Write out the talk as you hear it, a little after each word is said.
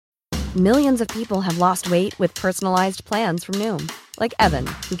Millions of people have lost weight with personalized plans from Noom. Like Evan,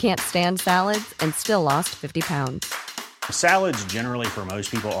 who can't stand salads and still lost 50 pounds. Salads generally for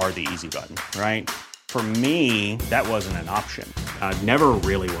most people are the easy button, right? For me, that wasn't an option. I never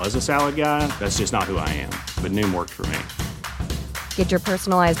really was a salad guy. That's just not who I am. But Noom worked for me. Get your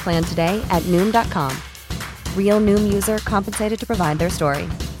personalized plan today at Noom.com. Real Noom user compensated to provide their story.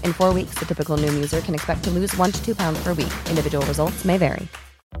 In 4 weeks, the typical Noom user can expect to lose 1 to 2 pounds per week. Individual results may vary.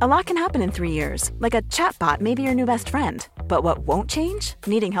 A lot can happen in 3 years, like a chatbot may be your new best friend. But what won't change?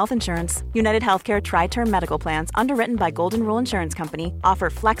 Needing health insurance. United Healthcare Tri-Term Medical Plans, underwritten by Golden Rule Insurance Company, offer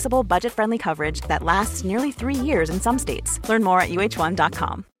flexible, budget-friendly coverage that lasts nearly 3 years in some states. Learn more at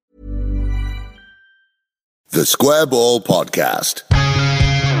uh1.com. The Square Ball Podcast.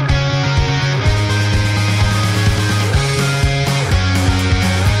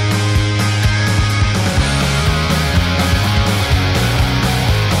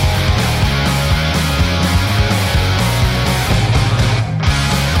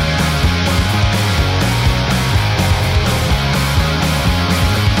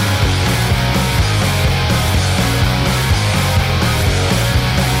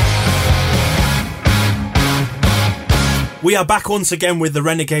 We are back once again with the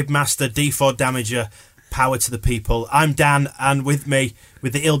Renegade Master, D4 Damager, power to the people. I'm Dan, and with me,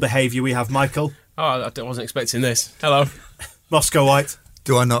 with the ill behaviour, we have Michael. Oh, I wasn't expecting this. Hello. Moscow White.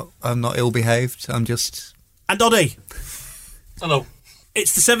 I'm not ill-behaved, I'm just... And Doddy. Hello.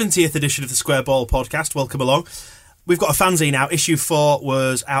 It's the 70th edition of the Square Ball Podcast. Welcome along. We've got a fanzine out. Issue 4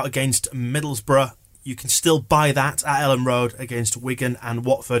 was out against Middlesbrough. You can still buy that at Ellen Road against Wigan and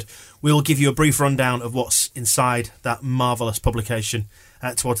Watford. We will give you a brief rundown of what's inside that marvellous publication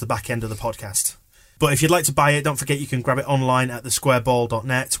towards the back end of the podcast. But if you'd like to buy it, don't forget you can grab it online at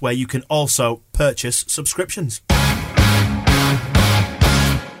thesquareball.net, where you can also purchase subscriptions.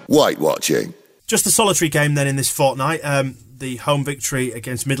 White watching. Just a solitary game then in this fortnight. The home victory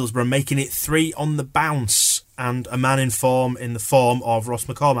against Middlesbrough, making it 3 on the bounce, and a man in form in the form of Ross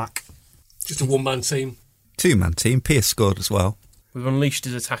McCormack. Just a one-man team. Two-man team. Pearce scored as well. We've unleashed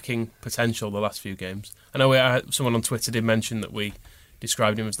his attacking potential the last few games. I know someone on Twitter did mention that we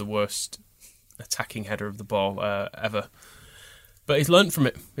described him as the worst attacking header of the ball ever. But he's learnt from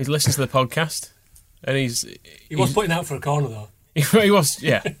it. He's listened to the podcast. And He was putting out for a corner, though. He was,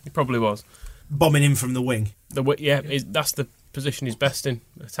 yeah. He probably was. Bombing in from the wing. That's the position he's best in,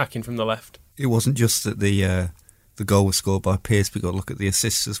 attacking from the left. It wasn't just that the goal was scored by Pearce, we got to look at the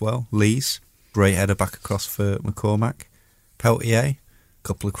assists as well. Lees, great header back across for McCormack. Peltier, a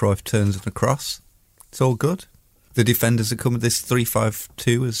couple of Cruyff turns and a cross. It's all good. The defenders have come with this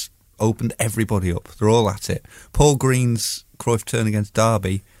 3-5-2 has opened everybody up. They're all at it. Paul Green's Cruyff turn against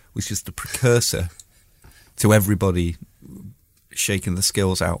Derby was just the precursor to everybody shaking the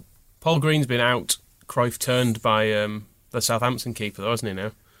skills out. Paul Green's been out Cruyff turned by the Southampton keeper, though, hasn't he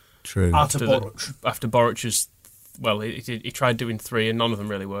now? True. After Boric's... Well, he tried doing 3 and none of them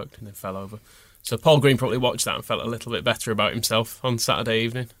really worked and then fell over. So Paul Green probably watched that and felt a little bit better about himself on Saturday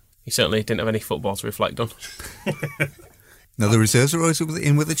evening. He certainly didn't have any football to reflect on. Now, the reserves are always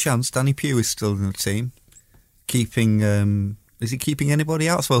in with a chance. Danny Pugh is still in the team. Is he keeping anybody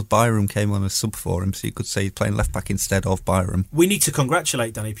out? I suppose Byram came on as sub for him, so you could say he's playing left-back instead of Byram. We need to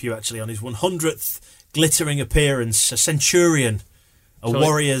congratulate Danny Pugh, actually, on his 100th glittering appearance, a centurion.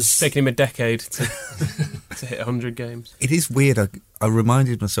 Warriors. Taking him a decade to hit 100 games. It is weird. I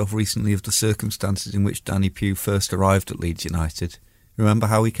reminded myself recently of the circumstances in which Danny Pugh first arrived at Leeds United. Remember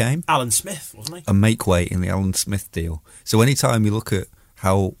how he came? Alan Smith, wasn't he? A make-weight in the Alan Smith deal. So anytime you look at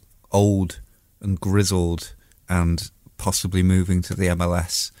how old and grizzled and possibly moving to the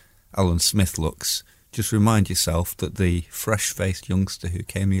MLS Alan Smith looks, just remind yourself that the fresh-faced youngster who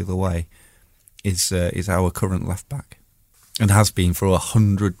came the other way is our current left-back. And has been for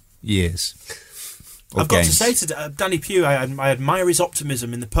 100 years. I've got to say to Danny Pugh, I admire his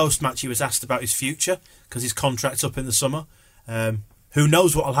optimism. In the post-match, he was asked about his future because his contract's up in the summer. Who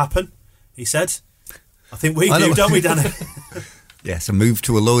knows what will happen? He said. I think we do, don't we, Danny? Yes, a move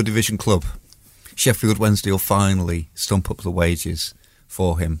to a lower division club. Sheffield Wednesday will finally stump up the wages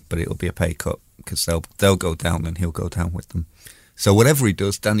for him, but it'll be a pay cut because they'll go down and he'll go down with them. So whatever he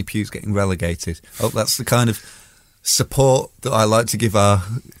does, Danny Pugh's getting relegated. Oh, that's the kind of support that I like to give our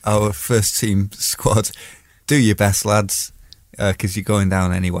first team squad. Do your best, lads, because you're going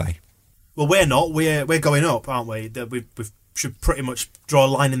down anyway. Well, we're not. We're going up, aren't we? We should pretty much draw a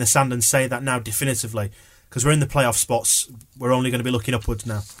line in the sand and say that now definitively, because we're in the playoff spots. We're only going to be looking upwards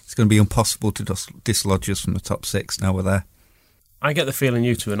now. It's going to be impossible to dislodge us from the top 6 now we're there. I get the feeling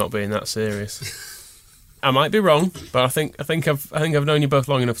you two are not being that serious. I might be wrong, but I think I've known you both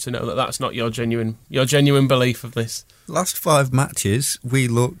long enough to know that that's not your genuine belief of this. Last 5 matches, we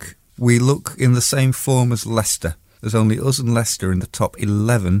look in the same form as Leicester. There's only us and Leicester in the top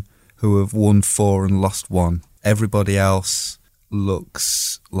 11 who have won 4 and lost 1. Everybody else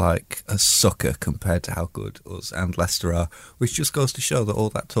looks like a sucker compared to how good us and Leicester are, which just goes to show that all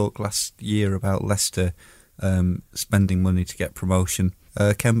that talk last year about Leicester spending money to get promotion,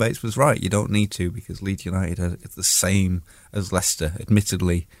 Ken Bates was right. You don't need to, because Leeds United are the same as Leicester.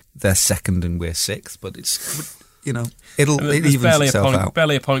 Admittedly, they're second and we're 6th, but it's, it evens itself out.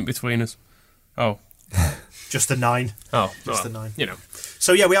 Barely a point between us. Oh. Just a 9. Oh, just a 9.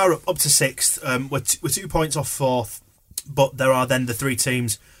 So yeah, we are up to 6th. We're 2 points off 4th, but there are then the 3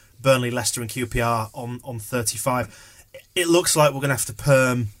 teams, Burnley, Leicester and QPR on 35. It looks like we're going to have to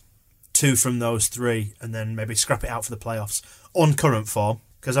perm 2 from those 3 and then maybe scrap it out for the playoffs on current form,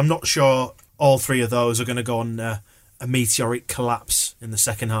 because I'm not sure all 3 of those are going to go on a meteoric collapse in the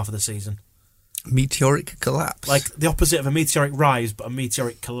second half of the season. Meteoric collapse? Like the opposite of a meteoric rise, but a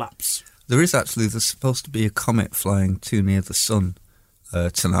meteoric collapse. There's supposed to be a comet flying too near the sun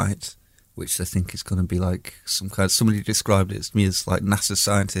tonight, which they think is going to be like somebody described it to me as like NASA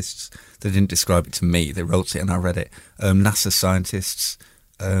scientists. They didn't describe it to me, they wrote it and I read it. NASA scientists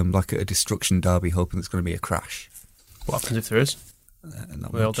like at a destruction derby hoping there's going to be a crash. What happens if there is?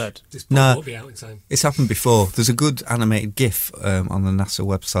 We're all dead. No, won't be out in time. It's happened before. There's a good animated GIF on the NASA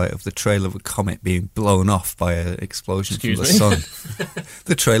website of the trail of a comet being blown off by an explosion from the sun.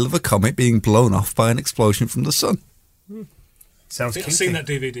 The trail of a comet being blown off by an explosion from the sun. Sounds kinky. I've seen that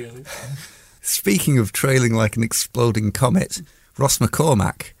DVD, I think. Speaking of trailing like an exploding comet, Ross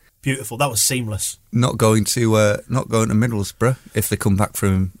McCormack. Beautiful. That was seamless. Not going to Middlesbrough if they come back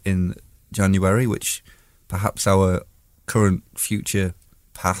from him in January, which perhaps our current, future,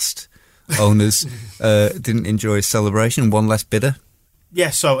 past owners didn't enjoy his celebration. One less bidder. Yeah,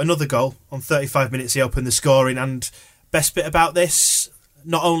 so another goal. On 35 minutes he opened the scoring, and best bit about this,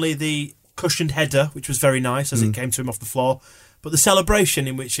 not only the cushioned header, which was very nice as it came to him off the floor, but the celebration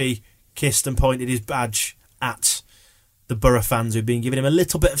in which he kissed and pointed his badge at the Borough fans who'd been giving him a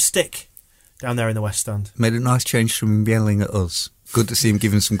little bit of stick down there in the West Stand. Made a nice change from him yelling at us. Good to see him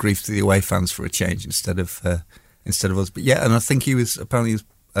giving some grief to the away fans for a change instead of us. But yeah, and I think he was apparently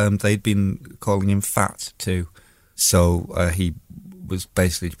they'd been calling him fat too, so he was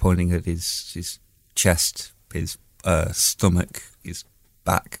basically pointing at his chest, his stomach, his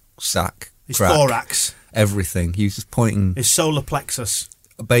back, sack, his crack, thorax, everything. He was just pointing his solar plexus.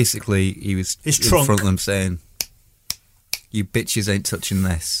 Basically, he was his in trunk. front of them saying, "You bitches ain't touching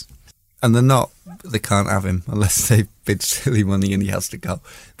this." And they're not. They can't have him unless they bid silly money and he has to go.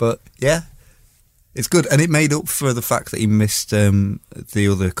 But yeah, it's good. And it made up for the fact that he missed the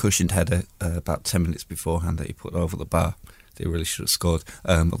other cushioned header about 10 minutes beforehand that he put over the bar. They really should have scored.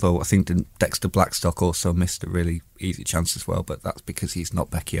 Although I think Dexter Blackstock also missed a really easy chance as well. But that's because he's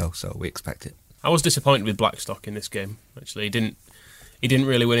not Becchio, so we expect it. I was disappointed with Blackstock in this game, actually. He didn't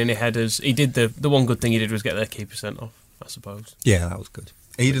really win any headers. He did the one good thing he did was get their keeper sent off, I suppose. Yeah, that was good.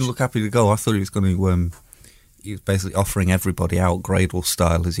 He didn't look happy to go. I thought he was going to. He was basically offering everybody out Gradle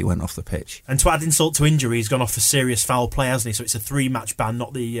style as he went off the pitch. And to add insult to injury, he's gone off for serious foul play, hasn't he? So it's a 3-match ban,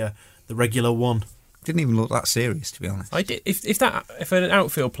 not the regular one. Didn't even look that serious, to be honest. I did. If an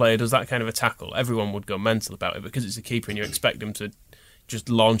outfield player does that kind of a tackle, everyone would go mental about it because it's a keeper and you expect him to just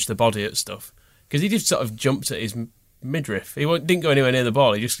launch the body at stuff. Because he just sort of jumped at his midriff. He didn't go anywhere near the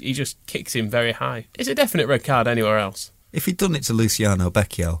ball. He just kicked him very high. It's a definite red card anywhere else. If he'd done it to Luciano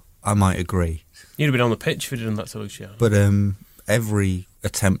Becchio, I might agree. You'd have been on the pitch if he'd done that to Luciano. But every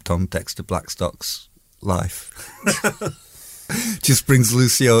attempt on Dexter Blackstock's life just brings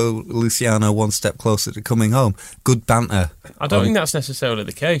Luciano one step closer to coming home. Good banter. I don't think that's necessarily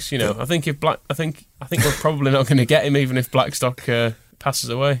the case. I think I think we're probably not going to get him even if Blackstock passes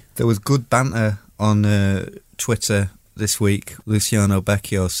away. There was good banter on Twitter this week. Luciano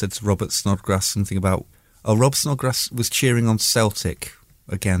Becchio said to Robert Snodgrass something about, Rob Snodgrass was cheering on Celtic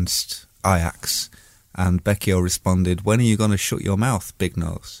against Ajax, and Becchio responded, "When are you going to shut your mouth, big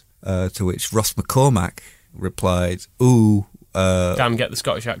nose?" To which Ross McCormack replied, "Ooh, damn, get the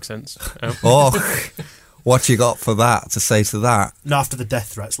Scottish accents." Oh, what you got for that to say to that? Not after the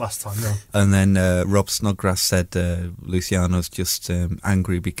death threats last time, no. And then Rob Snodgrass said Luciano's just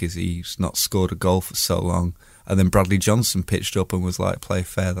angry because he's not scored a goal for so long. And then Bradley Johnson pitched up and was like, "Play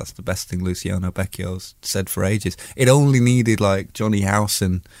fair, that's the best thing Luciano Becchio's said for ages." It only needed like Johnny House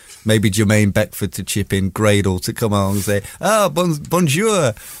and maybe Jermaine Beckford to chip in, Gradle to come along and say,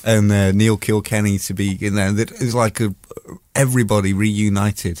 bonjour, and Neil Kilkenny to be in there. It was like everybody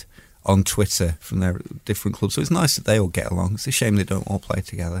reunited on Twitter from their different clubs. So it's nice that they all get along. It's a shame they don't all play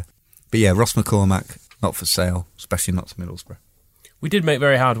together. But yeah, Ross McCormack, not for sale, especially not to Middlesbrough. We did make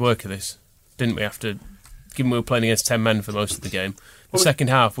very hard work of this, didn't we? After, given we were playing against 10 men for most of the game, the second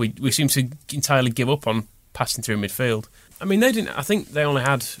half we seemed to entirely give up on passing through midfield. I mean, they didn't. I think they only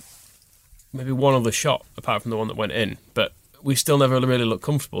had maybe one other shot apart from the one that went in, but we still never really looked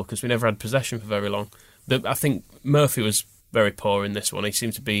comfortable because we never had possession for very long. I think Murphy was very poor in this one. He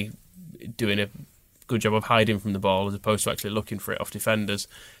seemed to be doing a good job of hiding from the ball as opposed to actually looking for it off defenders.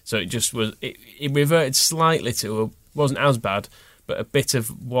 So it just was. It reverted slightly to wasn't as bad, but a bit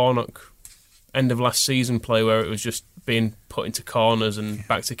of Warnock end of last season play where it was just being put into corners and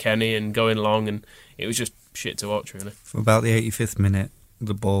back to Kenny and going long, and it was just shit to watch, really. From about the 85th minute,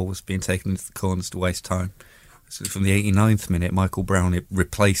 the ball was being taken into the corners to waste time. So from the 89th minute, Michael Brown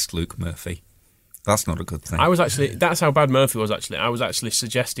replaced Luke Murphy. That's not a good thing. That's how bad Murphy was, actually. I was actually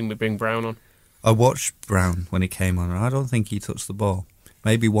suggesting we bring Brown on. I watched Brown when he came on, and I don't think he touched the ball.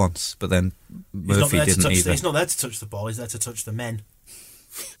 Maybe once, but then Murphy didn't either. He's not there to touch the ball, he's there to touch the men.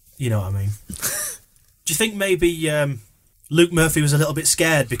 You know what I mean? Do you think maybe Luke Murphy was a little bit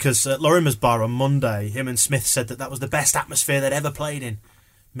scared because at Lorimer's Bar on Monday, him and Smith said that was the best atmosphere they'd ever played in.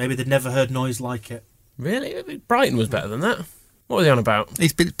 Maybe they'd never heard noise like it. Really? Brighton was better than that. What was he on about?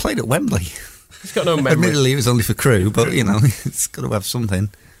 He's played at Wembley. He's got no memory. Admittedly, it was only for crew, but, you know, it's got to have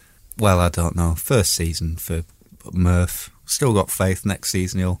something. Well, I don't know. First season for Murph. Still got faith next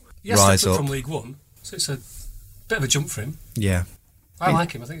season he'll rise up. From League One, so it's a bit of a jump for him. Yeah. I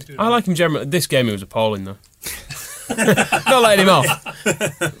like him. I think he's doing I like him generally. This game he was appalling, though. Not letting him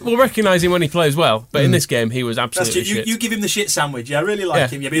off. We'll recognise him when he plays well, but in this game he was absolutely shit. You give him the shit sandwich. Yeah, I really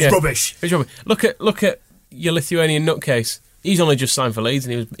like him. Yeah, but he's rubbish. He's rubbish. Look at your Lithuanian nutcase. He's only just signed for Leeds,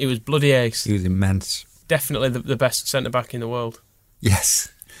 and he was bloody ace. He was immense. Definitely the best centre back in the world.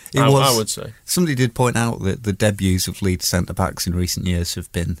 Yes, I would say. Somebody did point out that the debuts of Leeds centre backs in recent years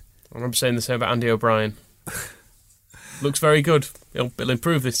have been. I remember saying the same about Andy O'Brien. Looks very good. He'll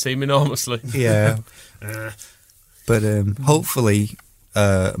improve this team enormously. Yeah. But hopefully,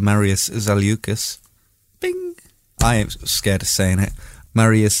 Marius Zaliukas. Bing. I am scared of saying it.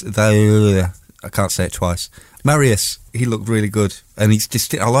 Marius. I can't say it twice. Marius. He looked really good, and he's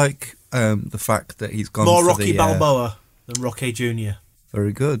distinct. I like the fact that he's gone more for Rocky the Balboa than Rocky Jr.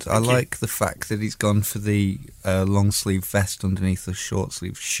 Very good. I like the fact that he's gone for the long sleeve vest underneath the short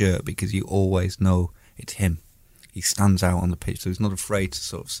sleeve shirt because you always know it's him. He stands out on the pitch, so he's not afraid to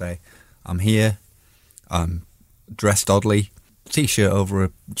sort of say, "I'm here. I'm dressed oddly." T-shirt over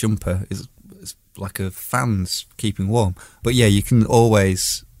a jumper is like a fan's keeping warm. But yeah, you can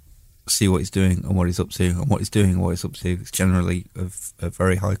always see what he's doing and what he's up to, and what he's doing and what he's up to. It's generally of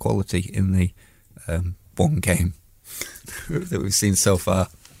very high quality in the one game that we've seen so far.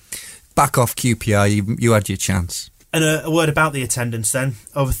 Back off QPR, you had your chance. And a word about the attendance then.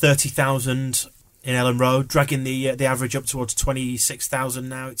 Over 30,000 in Ellen Road, dragging the average up towards 26,000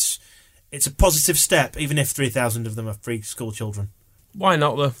 now. It's a positive step, even if 3,000 of them are free school children. Why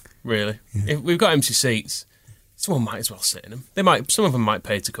not, though, really? Yeah. If we've got empty seats, someone might as well sit in them. Some of them might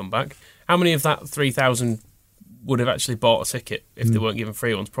pay to come back. How many of that 3,000 would have actually bought a ticket if they weren't given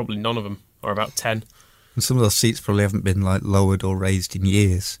free ones? Probably none of them, or about 10. And some of those seats probably haven't been lowered or raised in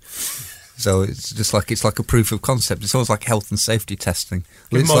years. So it's like a proof of concept. It's almost like health and safety testing.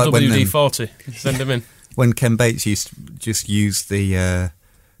 Give them all WD-40. Send them in. When Ken Bates used to just use the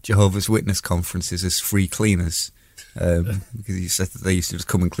Jehovah's Witness conferences as free cleaners, because he said that they used to just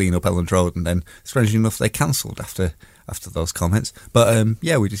come and clean up Elland Road, and then, strangely enough, they cancelled after those comments. But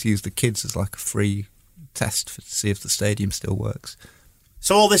we just used the kids as like a free test to see if the stadium still works.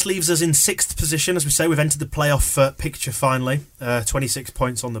 So all this leaves us in 6th position. As we say, we've entered the playoff picture finally. 26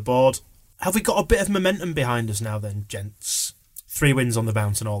 points on the board. Have we got a bit of momentum behind us now then, gents? 3 wins on the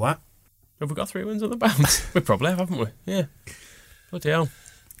bounce and all that. Have we got 3 wins on the bounce? We probably have, haven't we? Yeah. Bloody hell.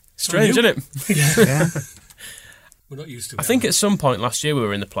 Strange, isn't it? Yeah. We're not used to it. I think at some point last year we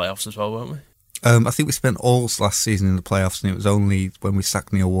were in the playoffs as well, weren't we? I think we spent all last season in the playoffs, and it was only when we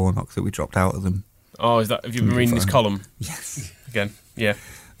sacked Neil Warnock that we dropped out of them. Oh, have you been reading his column? Yes. Again, yeah.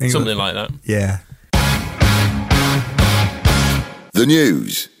 Something like that. Yeah. The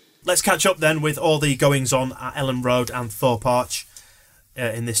news. Let's catch up then with all the goings-on at Ellen Road and Thorpe Arch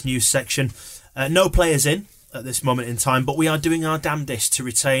in this news section. No players in at this moment in time, but we are doing our damnedest to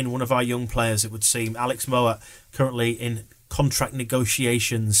retain one of our young players, it would seem. Alex Mowat, currently in contract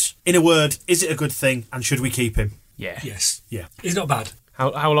negotiations. In a word, is it a good thing, and should we keep him? Yeah. Yes. Yeah. He's not bad.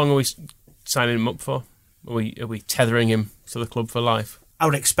 How long are we signing him up for? Are we tethering him to the club for life? I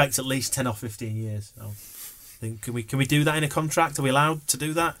would expect at least 10 or 15 years. I think can we do that in a contract? Are we allowed to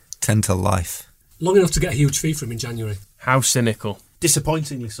do that? 10 to life. Long enough to get a huge fee from in January. How cynical.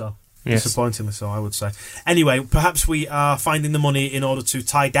 Disappointingly so. Yes. Disappointingly so, I would say. Anyway, perhaps we are finding the money in order to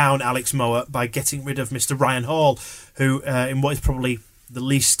tie down Alex Mower by getting rid of Mr. Ryan Hall, who, in what is probably the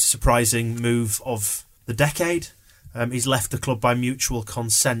least surprising move of the decade, he's left the club by mutual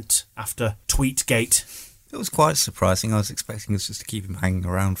consent after Tweetgate. It was quite surprising. I was expecting us just to keep him hanging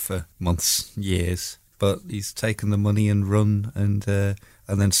around for months, years. But he's taken the money and run and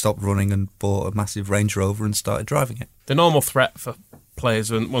then stopped running and bought a massive Range Rover and started driving it. The normal threat for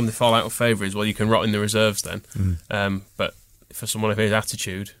players when they fall out of favour is, well, you can rot in the reserves then. But for someone of his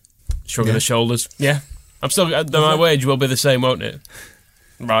attitude, shrugging the shoulders, I'm still. My wage will be the same, won't it?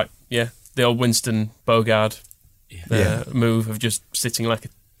 Right, yeah. The old Winston Bogard move of just sitting like a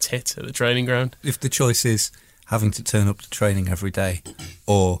tit at the training ground. If the choice is having to turn up to training every day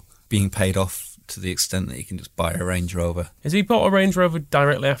or being paid off to the extent that he can just buy a Range Rover. Has he bought a Range Rover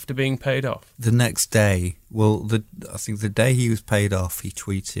directly after being paid off? The next day, I think the day he was paid off, he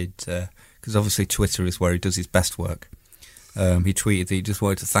tweeted, because obviously Twitter is where he does his best work. He tweeted that he just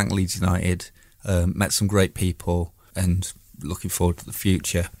wanted to thank Leeds United, met some great people and looking forward to the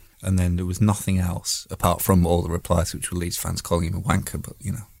future. And then there was nothing else apart from all the replies, which were Leeds fans calling him a wanker, but,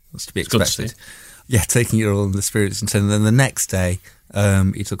 that's to be expected. Yeah, taking it all in the spirits. And then the next day,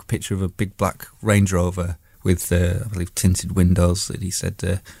 he took a picture of a big black Range Rover with, I believe, tinted windows that he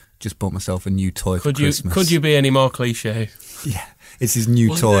said, just bought myself a new toy for Christmas. Could you be any more cliche? Yeah, it's his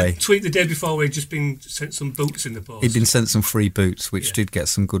new toy. Tweet the day before we'd just been sent some boots in the post. He'd been sent some free boots, which did get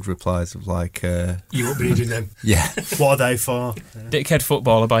some good replies of like... you won't be needing them. Yeah. What are they for? Dickhead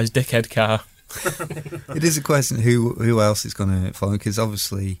footballer buys dickhead car. It is a question who else is going to follow, because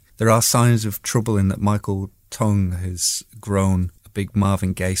obviously there are signs of trouble in that Michael Tongue has grown a big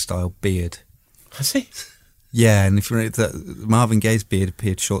Marvin Gaye-style beard. Has he? Yeah, and if you read that, Marvin Gaye's beard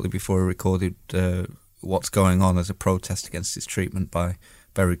appeared shortly before he recorded What's Going On as a protest against his treatment by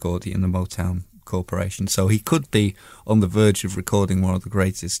Berry Gordy and the Motown Corporation. So he could be on the verge of recording one of the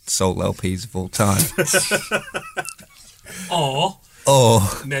greatest soul LPs of all time. Or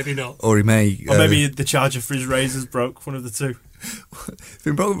maybe not. Or he may... Or maybe the charger for his razors broke, one of the two. It's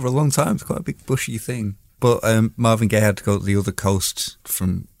been broken for a long time. It's quite a big bushy thing. But Marvin Gaye had to go to the other coast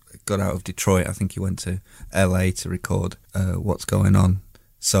got out of Detroit. I think he went to LA to record What's Going On.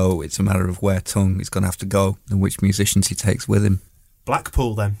 So it's a matter of where Tongue is going to have to go and which musicians he takes with him.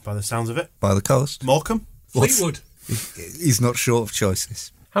 Blackpool then, by the sounds of it. By the coast. Morecambe? Fleetwood. He's not short of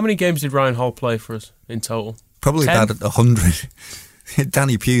choices. How many games did Ryan Hall play for us in total? Probably 10? about 100.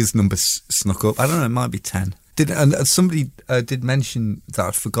 Danny Pugh's number snuck up. I don't know, it might be 10. Somebody did mention that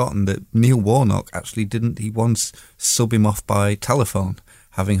I'd forgotten that Neil Warnock actually he once sub him off by telephone,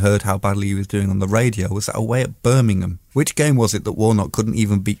 having heard how badly he was doing on the radio. Was that away at Birmingham? Which game was it that Warnock couldn't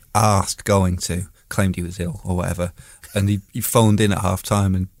even be asked going to? Claimed he was ill or whatever. And he phoned in at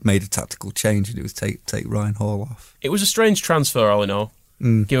half-time and made a tactical change, and it was take Ryan Hall off. It was a strange transfer, all in all.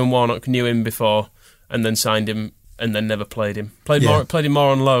 Given Warnock knew him before and then signed him and then never played him. Played him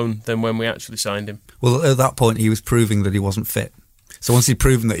more on loan than when we actually signed him. Well, at that point, he was proving that he wasn't fit. So once he'd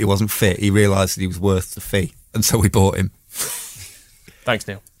proven that he wasn't fit, he realised that he was worth the fee, and so we bought him. Thanks,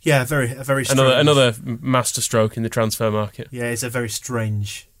 Neil. Yeah, a very strange... Another masterstroke in the transfer market. Yeah, it's a very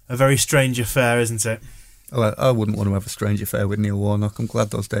strange affair, isn't it? Well, I wouldn't want to have a strange affair with Neil Warnock. I'm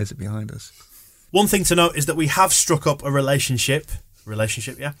glad those days are behind us. One thing to note is that we have struck up a relationship,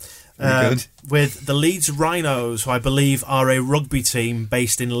 yeah, with the Leeds Rhinos, who I believe are a rugby team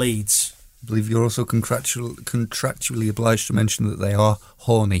based in Leeds. I believe you're also contractually obliged to mention that they are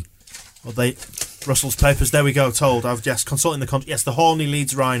horny. Well, Russell's papers, there we go, told. I've just consulting the contract. Yes, the horny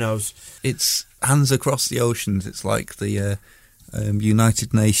Leeds Rhinos. It's hands across the oceans. It's like the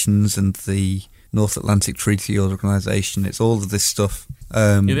United Nations and the North Atlantic Treaty Organisation. It's all of this stuff.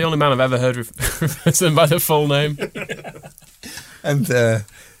 You're the only man I've ever heard refer to them by their full name. And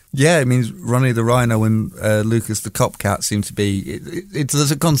it means Ronnie the Rhino and Lucas the Copcat seem to be... There's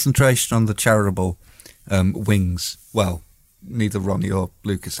a concentration on the charitable wings. Well, neither Ronnie or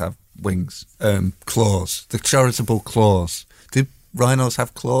Lucas have wings. Claws. The charitable claws. Did rhinos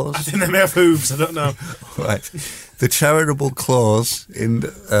have claws? I think they may have hooves, I don't know. Right. The charitable claws in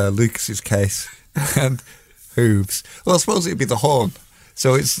Lucas's case and hooves. Well, I suppose it'd be the horn.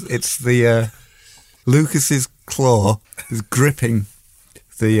 So it's the Lucas's claw is gripping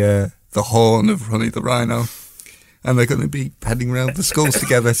the horn of Ronnie the Rhino, and they're going to be heading around the schools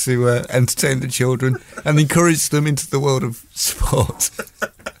together to entertain the children and encourage them into the world of sport.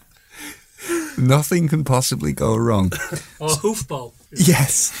 Nothing can possibly go wrong. Or hoofball.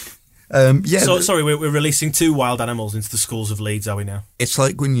 Yes. Sorry, we're releasing 2 wild animals into the schools of Leeds, are we now? It's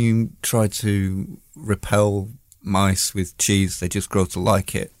like when you try to repel mice with cheese, they just grow to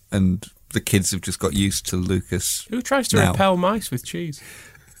like it, and the kids have just got used to Lucas. Who tries to now. repel mice with cheese?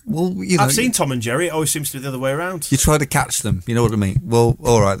 Well, you know, I've seen Tom and Jerry. It always seems to be the other way around. you try to catch them, you know what I mean? Well,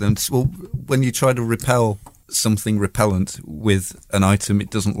 all right then. Well, when you try to repel something repellent with an item it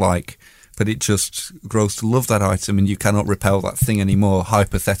doesn't like, but it just grows to love that item, and you cannot repel that thing anymore,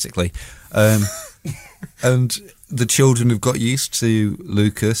 hypothetically. And the children have got used to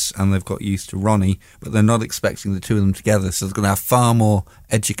Lucas and they've got used to Ronnie, but they're not expecting the two of them together, so it's going to have far more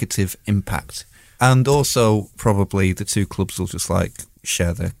educative impact. And also, probably the two clubs will just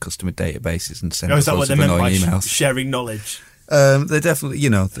share their customer databases and send Is that what they meant by emails. sharing knowledge? They're definitely,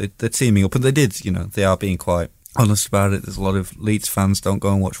 they're teaming up, and they are being quite honest about it. There's a lot of Leeds fans don't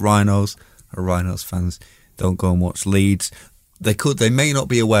go and watch Rhinos, or Rhinos fans don't go and watch Leeds. They may not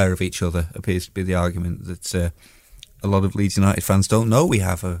be aware of each other, appears to be the argument, that a lot of Leeds United fans don't know we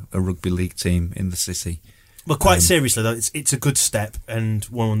have a rugby league team in the city. Well, quite seriously, though, it's a good step and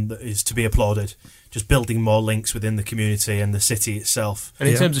one that is to be applauded. Just building more links within the community and the city itself. And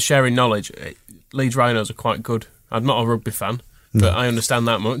in terms of sharing knowledge, Leeds Rhinos are quite good. I'm not a rugby fan, but I understand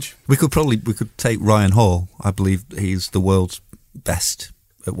that much. We could take Ryan Hall. I believe he's the world's best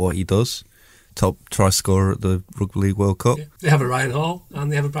at what he does. Top try scorer at the Rugby League World Cup. Yeah. They have a Ryan Hall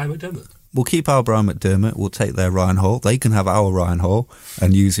and they have a Brian McDermott. We'll keep our Brian McDermott. We'll take their Ryan Hall. They can have our Ryan Hall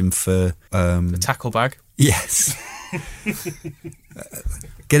and use him for The tackle bag. Yes.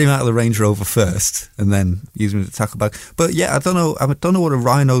 Get him out of the Range Rover first, and then use him as a tackle bag. But yeah, I don't know what a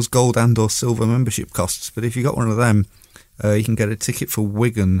Rhinos gold and or silver membership costs. But if you got one of them, you can get a ticket for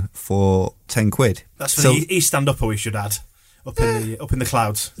Wigan for £10. That's for the East Stand Upper, we should add, up in the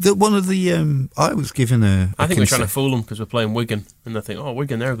clouds. One of the I was given I think we're trying to fool them because we're playing Wigan, and they think, oh,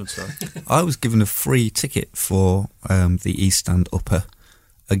 Wigan, they're a good side. I was given a free ticket for the East Stand Upper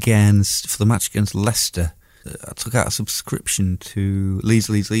for the match against Leicester. I took out a subscription to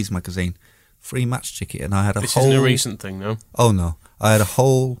Leeds magazine, free match ticket, and I had This isn't a recent thing, no? Oh no, I had a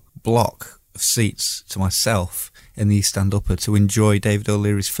whole block of seats to myself in the East Stand Upper to enjoy David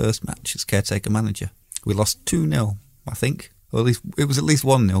O'Leary's first match as caretaker manager. We lost 2-0, I think. Or at least it was at least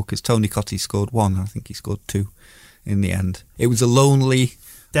 1-0 because Tony Cottee scored 1. I think he scored 2 in the end. It was a lonely,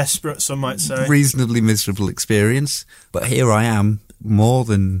 desperate, some might say, reasonably miserable experience. But here I am, more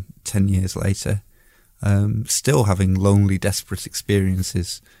than 10 years later, still having lonely, desperate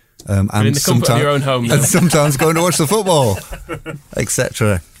experiences. And in the comfort of your own home, and sometimes going to watch the football,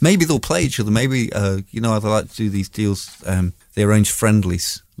 etc. Maybe they'll play each other. Maybe they like to do these deals. They arrange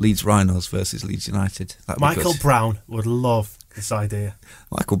friendlies: Leeds Rhinos versus Leeds United. Michael Brown would love this idea.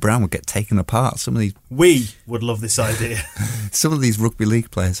 Michael Brown would get taken apart. We would love this idea. Some of these rugby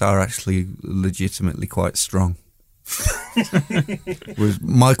league players are actually legitimately quite strong. With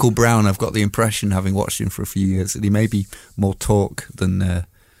Michael Brown, I've got the impression, having watched him for a few years, that he may be more talk than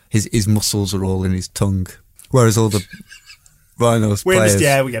his muscles are all in his tongue, whereas all the Rhinos players,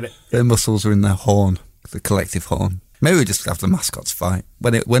 we get it. Their muscles are in their horn, the collective horn. Maybe we just have the mascots fight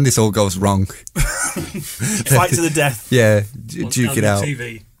when this all goes wrong. Fight to the death. Yeah, duke it out.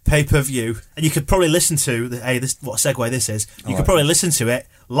 TV. Pay-per-view, and you could probably listen to what a segue this is. You could probably listen to it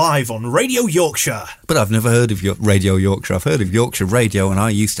live on Radio Yorkshire. But I've never heard of Radio Yorkshire. I've heard of Yorkshire Radio, and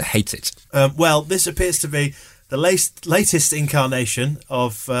I used to hate it. Well, this appears to be the latest incarnation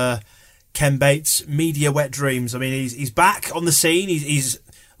of Ken Bates' media wet dreams. I mean, he's back on the scene. He's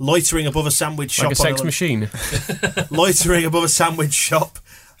loitering above a sandwich shop, like a sex machine. Loitering above a sandwich shop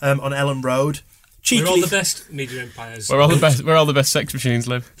on Ellen Road. Cheekily. We're all the best media empires. Where all the best sex machines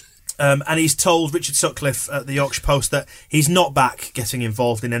live. And he's told Richard Sutcliffe at the Yorkshire Post that he's not back getting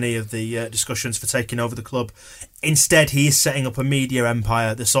involved in any of the discussions for taking over the club. Instead, he is setting up a media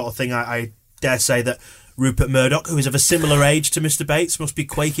empire, the sort of thing I dare say that Rupert Murdoch, who is of a similar age to Mr. Bates, must be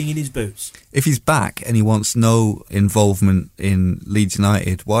quaking in his boots. If he's back and he wants no involvement in Leeds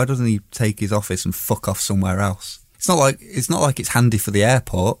United, why doesn't he take his office and fuck off somewhere else? It's not like it's handy for the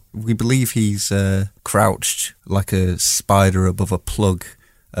airport. We believe he's crouched like a spider above a plug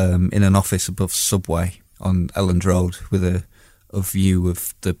in an office above Subway on Elland Road with a view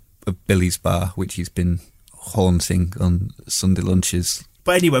of Billy's Bar, which he's been haunting on Sunday lunches.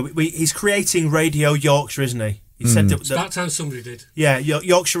 But anyway, he's creating Radio Yorkshire, isn't he? He said that, It's about time somebody did. Yeah,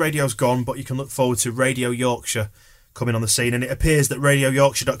 Yorkshire Radio's gone, but you can look forward to Radio Yorkshire coming on the scene. And it appears that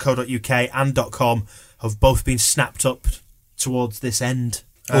radioyorkshire.co.uk and .com have both been snapped up towards this end.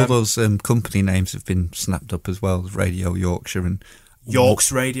 All those company names have been snapped up as well, Radio Yorkshire and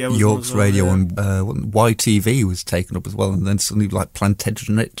York's Radio. was York's one as Radio well, and YTV was taken up as well, and then suddenly like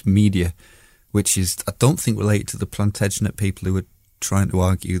Plantagenet Media, which is, I don't think, related to the Plantagenet people who were trying to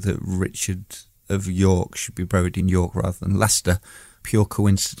argue that Richard of York should be buried in York rather than Leicester. Pure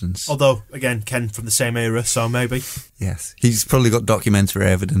coincidence. Although, again, Ken from the same era, so maybe. Yes. He's probably got documentary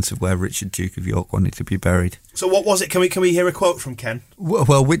evidence of where Richard, Duke of York, wanted to be buried. So what was it? Can we hear a quote from Ken?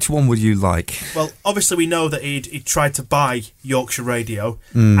 Well, which one would you like? Well, obviously we know that he'd tried to buy Yorkshire Radio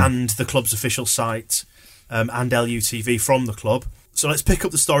and the club's official site and LUTV from the club. So let's pick up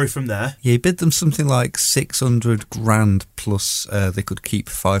the story from there. Yeah, he bid them something like 600 grand plus they could keep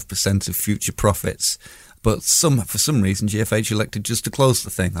 5% of future profits. But for some reason, GFH elected just to close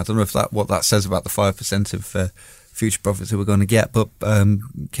the thing. I don't know if what that says about the 5% of future profits that we're going to get. But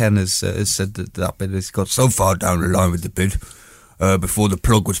Ken has said that bid has got so far down the line with the bid before the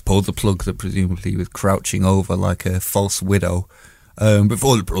plug was pulled. The plug that presumably was crouching over like a false widow.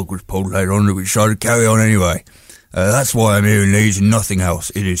 Before the plug was pulled later on, we decided to carry on anyway. That's why I'm here in Leeds and nothing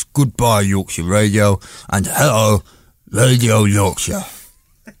else. It is goodbye Yorkshire Radio and hello Radio Yorkshire.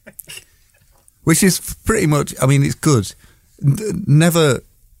 Which is pretty much, I mean, it's good. Never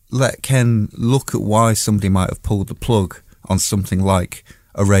let Ken look at why somebody might have pulled the plug on something like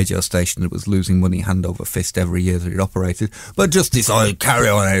a radio station that was losing money hand over fist every year that it operated, but just decided to carry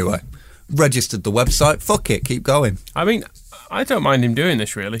on anyway. Registered the website, fuck it, keep going. I mean, I don't mind him doing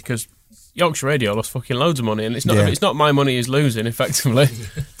this, really, because Yorkshire Radio lost fucking loads of money, and it's not if it's not my money he's losing, effectively,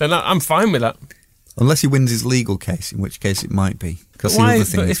 then I'm fine with that. Unless he wins his legal case, in which case it might be. But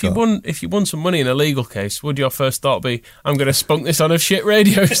if you won some money in a legal case, would your first thought be, I'm going to spunk this on a shit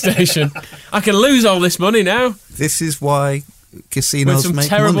radio station? I can lose all this money now. This is why casinos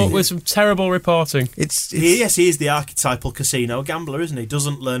make money. With some terrible reporting. Yes, he is the archetypal casino gambler, isn't he?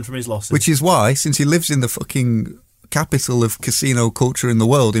 Doesn't learn from his losses. Which is why, since he lives in the fucking capital of casino culture in the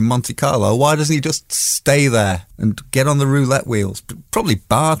world, in Monte Carlo, why doesn't he just stay there and get on the roulette wheels? Probably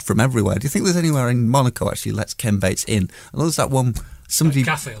barred from everywhere. Do you think there's anywhere in Monaco actually lets Ken Bates in? I know there's that one, somebody... A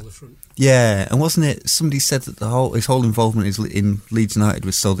cafe on the front. Yeah, and wasn't it, somebody said that his whole involvement in Leeds United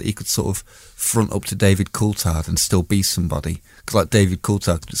was so that he could sort of front up to David Coulthard and still be somebody. Because like David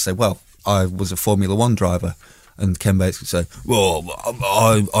Coulthard could just say, well, I was a Formula 1 driver, and Ken Bates could say, well,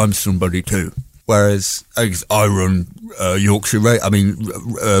 I'm somebody too. Whereas I run Yorkshire Radio. I mean,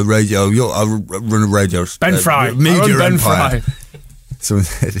 radio. I run a radio. Ben Fry. Media Ben empire. Fry. So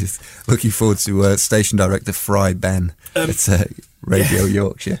looking forward to station director Fry Ben at Radio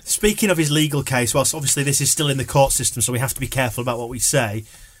Yorkshire. Speaking of his legal case, whilst obviously this is still in the court system, so we have to be careful about what we say.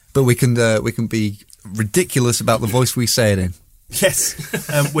 But we can be ridiculous about the voice we say it in. Yes,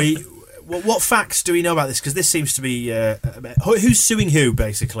 What facts do we know about this? Because this seems to be... who's suing who,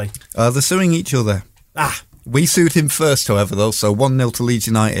 basically? They're suing each other. We sued him first, however, though, so 1-0 to Leeds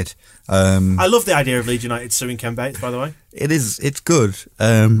United. I love the idea of Leeds United suing Ken Bates, by the way. It's good,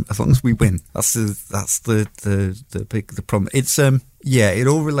 as long as we win. That's the problem. It's it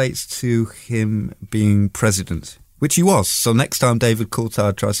all relates to him being president, which he was. So next time David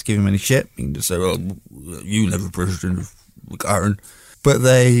Coulthard tries to give him any shit, he can just say, "Oh, you never president of McLaren." But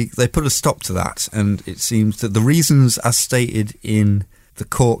they put a stop to that, and it seems that the reasons as stated in the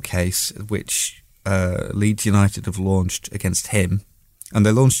court case, which Leeds United have launched against him, and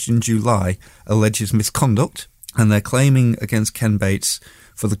they launched in July, alleges misconduct, and they're claiming against Ken Bates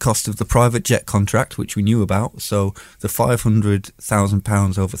for the cost of the private jet contract, which we knew about, so the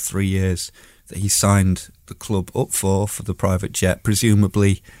 £500,000 over 3 years that he signed the club up for the private jet.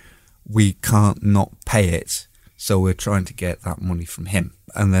 Presumably, we can't not pay it. So we're trying to get that money from him.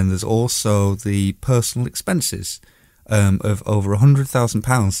 And then there's also the personal expenses of over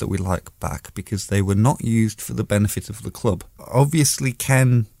 £100,000 that we like back because they were not used for the benefit of the club. Obviously,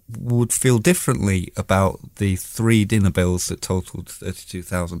 Ken would feel differently about the 3 dinner bills that totaled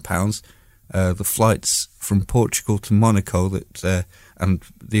 £32,000. The flights from Portugal to Monaco and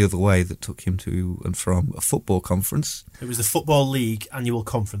the other way that took him to and from a football conference. It was the Football League annual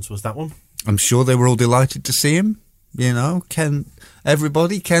conference, was that one? I'm sure they were all delighted to see him. You know,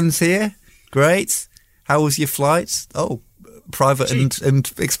 Ken's here. Great. How was your flight? Oh, private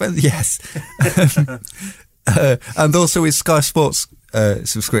and expensive. Yes. And also his Sky Sports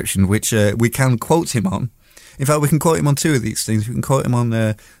subscription, which we can quote him on. In fact, we can quote him on 2 of these things. We can quote him on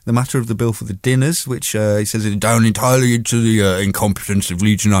the matter of the bill for the dinners, which he says is down entirely into the incompetence of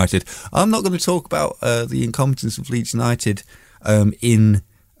Leeds United. I'm not going to talk about the incompetence of Leeds United in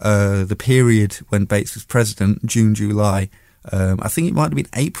the period when Bates was president, June, July. I think it might have been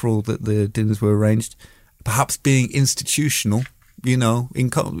April that the dinners were arranged. Perhaps being institutional, you know,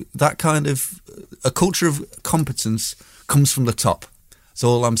 that kind of a culture of competence comes from the top. That's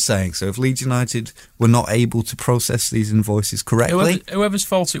all I'm saying. So if Leeds United were not able to process these invoices correctly... Whoever's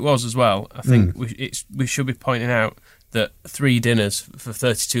fault it was as well, I think we should be pointing out that 3 dinners for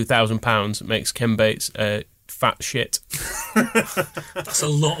 £32,000 makes Ken Bates fat shit. That's a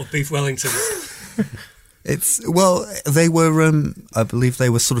lot of beef Wellingtons. They were, I believe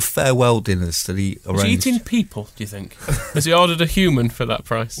they were sort of farewell dinners that he arranged. Was he eating people, do you think? Has he ordered a human for that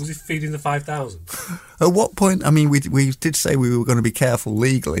price? Was he feeding the 5,000? At what point, I mean, we did say we were going to be careful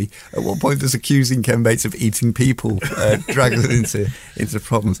legally. At what point does accusing Ken Bates of eating people drag us into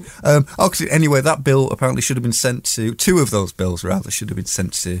problems? Anyway, that bill apparently should have been sent to, 2 of those bills rather, should have been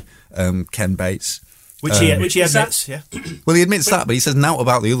sent to Ken Bates. Which he admits, yeah. Well, he admits that, but he says now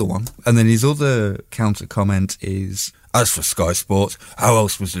about the other one. And then his other counter comment is, as for Sky Sports, how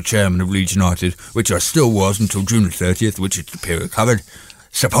else was the chairman of Leeds United, which I still was until June the 30th, which is the period covered,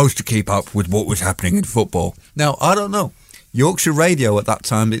 supposed to keep up with what was happening in football? Now, I don't know. Yorkshire Radio at that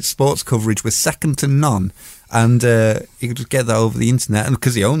time, its sports coverage was second to none. And he could just get that over the internet. And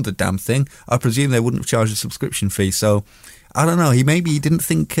because he owned the damn thing, I presume they wouldn't have charged a subscription fee. So... I don't know. He didn't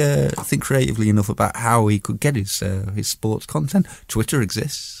think creatively enough about how he could get his sports content. Twitter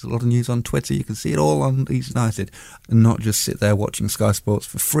exists. A lot of news on Twitter. You can see it all on Leeds United, and not just sit there watching Sky Sports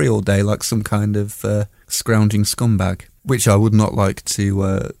for free all day like some kind of scrounging scumbag, which I would not like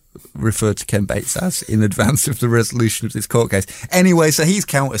to refer to Ken Bates as in advance of the resolution of this court case. Anyway, so he's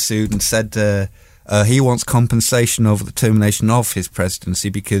countersued and said he wants compensation over the termination of his presidency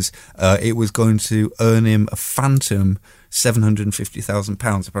because it was going to earn him a phantom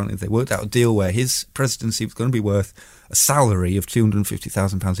 £750,000. Apparently they worked out a deal where his presidency was going to be worth a salary of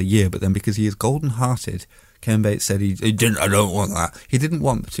 £250,000 a year, but then because he is golden-hearted, Ken Bates said he didn't. I don't want that. He didn't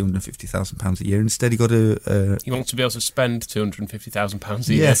want the £250,000 a year. Instead, he got he wants to be able to spend £250,000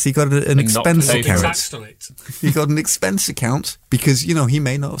 a year. Yes, he got an expense account. Taxed on it. He got an expense account because he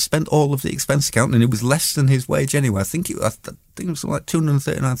may not have spent all of the expense account, and it was less than his wage anyway. I think it was something like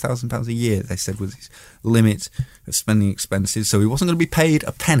 £239,000 a year. They said was his limit of spending expenses. So he wasn't going to be paid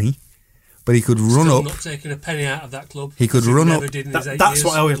a penny. But he could run Still up. Not taking a penny out of that club. He could run up. That's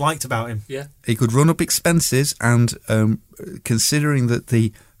what I always liked about him. Yeah. He could run up expenses, and considering that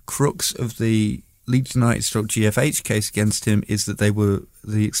the crux of the Leeds United / GFH case against him is that they were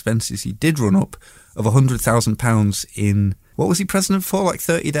the expenses he did run up of £100,000 in, what was he president for, like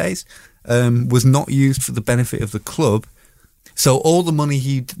 30 days, was not used for the benefit of the club. So all the money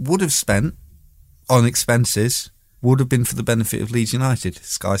he would have spent on expenses would have been for the benefit of Leeds United.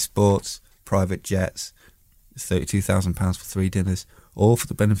 Sky Sports, private jets, £32,000 for 3 dinners, all for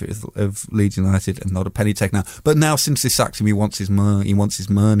the benefit of Leeds United, and not a penny taken out. But now, since they sacked him, he wants his money.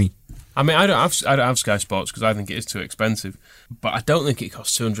 I mean, I don't have Sky Sports because I think it is too expensive, but I don't think it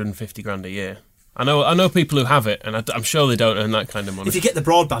costs $250,000 a year. I know people who have it, and I'm sure they don't earn that kind of money. If you get the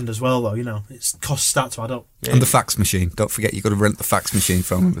broadband as well, though, it costs that to add up. Yeah. And the fax machine. Don't forget, you've got to rent the fax machine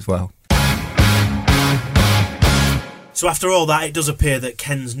from him as well. So after all that, it does appear that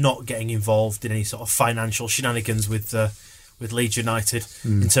Ken's not getting involved in any sort of financial shenanigans with Leeds United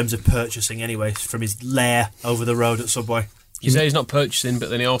in terms of purchasing, anyway, from his lair over the road at Subway. You say he's not purchasing,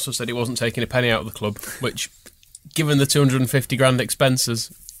 but then he also said he wasn't taking a penny out of the club, which, given the $250,000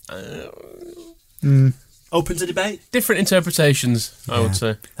 expenses, open to debate. Different interpretations, I would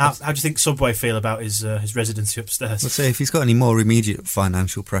say. How do you think Subway feel about his residency upstairs? Let's say if he's got any more immediate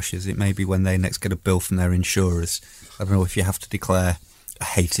financial pressures, it may be when they next get a bill from their insurers. I don't know if you have to declare a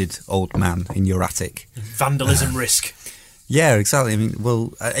hated old man in your attic. Vandalism risk. Yeah, exactly. I mean,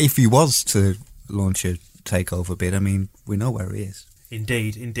 well, if he was to launch a takeover bid, I mean, we know where he is.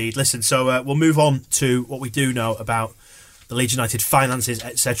 Indeed. Listen, so we'll move on to what we do know about the Leeds United finances,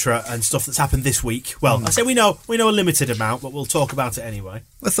 etc., and stuff that's happened this week. Well, I say we know a limited amount, but we'll talk about it anyway.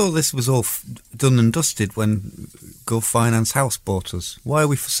 I thought this was all done and dusted when Gulf Finance House bought us. Why are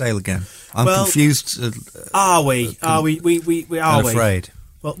we for sale again? I'm confused. Are we? Are we? We are. I'm afraid.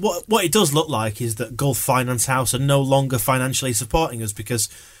 Well, what it does look like is that Gulf Finance House are no longer financially supporting us because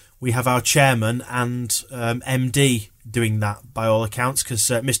we have our chairman and MD doing that by all accounts, because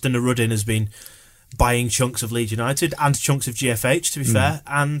Mr. Nuruddin has been buying chunks of Leeds United and chunks of GFH, to be fair,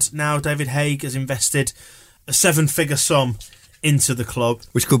 and now David Haig has invested a 7-figure sum into the club.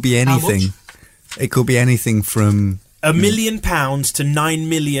 Which could be anything. It could be anything from £1 million to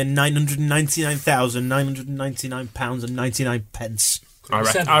 £9,999.99.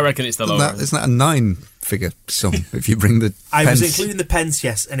 I reckon it's the lower end. Isn't that a 9-figure sum if you bring the I pence? was including the pence,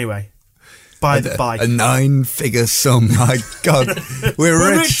 yes, anyway. By A 9-figure sum. My God,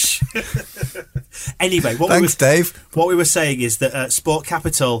 we're rich. Anyway, Thanks, Dave. What we were saying is that Sport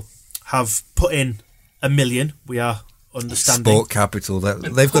Capital have put in £1 million. We are understanding. Sport Capital.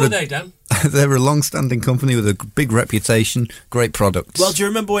 And They've got Corday, Dan. They're a long-standing company with a big reputation, great products. Well, do you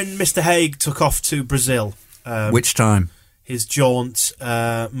remember when Mr. Haig took off to Brazil? Which time? His jaunt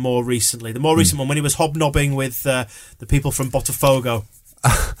more recently. The more recent one, when he was hobnobbing with the people from Botafogo.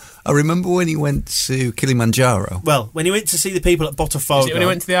 I remember when he went to Kilimanjaro. Well, when he went to see the people at Botafogo. Is it when he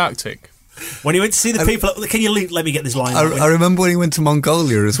went to the Arctic? When he went to see the people... Can you let me get this line out? I remember when he went to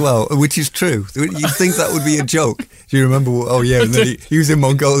Mongolia as well, which is true. You'd think that would be a joke. Do you remember? Oh, yeah, and then he was in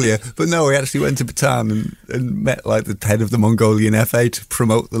Mongolia. But no, he actually went to Bhutan and met like the head of the Mongolian FA to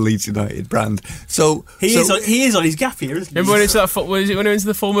promote the Leeds United brand. So He is on his gap here, isn't he? Remember when when he went to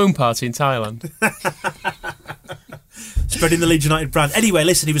the full moon party in Thailand? Spreading the Leeds United brand. Anyway,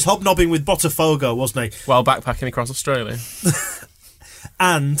 listen, he was hobnobbing with Botafogo, wasn't he? While backpacking across Australia.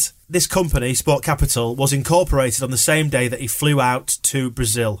 And this company, Sport Capital, was incorporated on the same day that he flew out to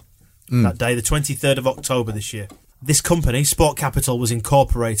Brazil. That day, the 23rd of October this year. This company, Sport Capital, was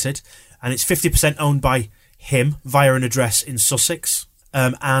incorporated, and it's 50% owned by him via an address in Sussex,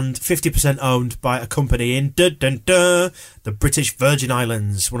 and 50% owned by a company in the British Virgin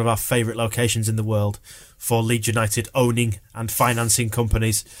Islands, one of our favourite locations in the world for Leeds United owning and financing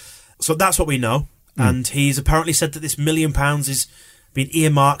companies. So that's what we know. And he's apparently said that this £1 million is been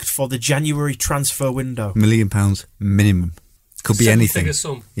earmarked for the January transfer window. £1 million minimum. Could be anything. Seven-figure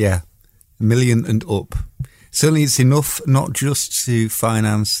sum. Yeah, $1 million and up. Certainly it's enough not just to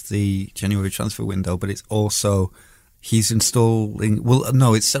finance the January transfer window, but it's also he's installing... Well,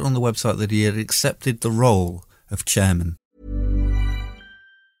 no, it said on the website that he had accepted the role of chairman.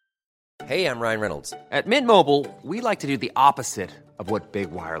 Hey, I'm Ryan Reynolds. At Mint Mobile, we like to do the opposite of what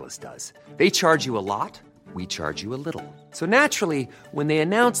Big Wireless does. They charge you a lot. We charge you a little. So naturally, when they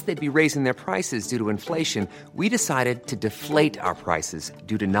announced they'd be raising their prices due to inflation, we decided to deflate our prices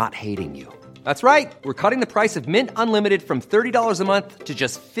due to not hating you. That's right. We're cutting the price of Mint Unlimited from $30 a month to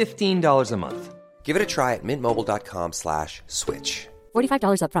just $15 a month. Give it a try at mintmobile.com/switch.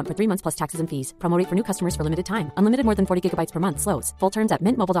 $45 up front for 3 months plus taxes and fees. Promo rate for new customers for limited time. Unlimited more than 40 gigabytes per month. Slows full terms at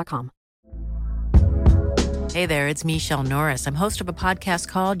mintmobile.com. Hey there, it's Michelle Norris. I'm host of a podcast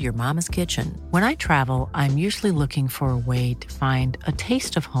called Your Mama's Kitchen. When I travel, I'm usually looking for a way to find a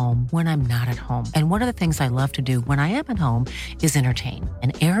taste of home when I'm not at home. And one of the things I love to do when I am at home is entertain.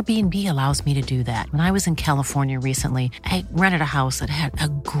 And Airbnb allows me to do that. When I was in California recently, I rented a house that had a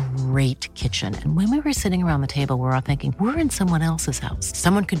great kitchen. And when we were sitting around the table, we were all thinking, we're in someone else's house.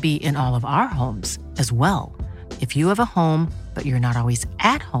 Someone could be in all of our homes as well. If you have a home, but you're not always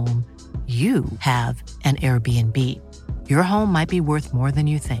at home, you have an Airbnb. Your home might be worth more than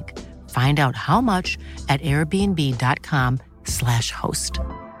you think. Find out how much at airbnb.com/host.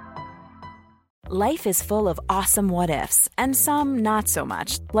 Life is full of awesome what-ifs, and some not so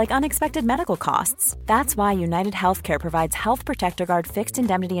much, like unexpected medical costs. That's why United Healthcare provides Health Protector Guard fixed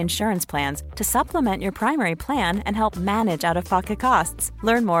indemnity insurance plans to supplement your primary plan and help manage out-of-pocket costs.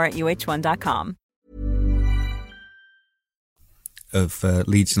 Learn more at uh1.com. Of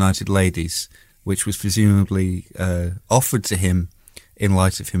Leeds United ladies, which was presumably offered to him in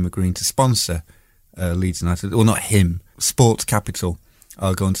light of him agreeing to sponsor Leeds United. Well, not him. Sports Capital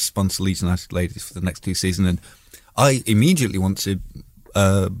are going to sponsor Leeds United ladies for the next 2 seasons, and I immediately want to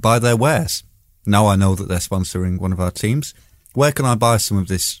buy their wares. Now I know that they're sponsoring one of our teams. Where can I buy some of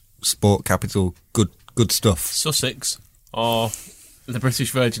this Sport Capital good stuff? Sussex or the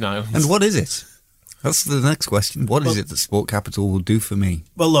British Virgin Islands. And what is it? That's the next question. What is it that Sport Capital will do for me?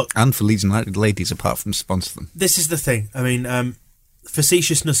 Well, look... And for Leeds United ladies, apart from sponsor them. This is the thing. I mean,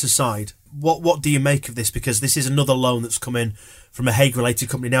 facetiousness aside, what do you make of this? Because this is another loan that's come in from a Hague-related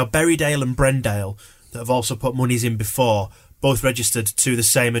company. Now, Berrydale and Brendale, that have also put monies in before, both registered to the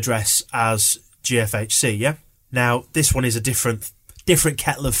same address as GFHC, yeah? Now, this one is a different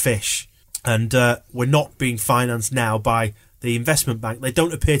kettle of fish. And we're not being financed now by the investment bank. They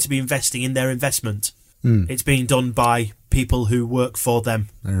don't appear to be investing in their investment. It's being done by people who work for them.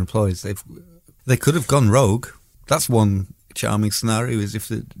 Their employees. They could have gone rogue. That's one charming scenario, is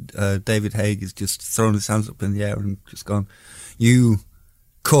if David Haig has just thrown his hands up in the air and just gone, you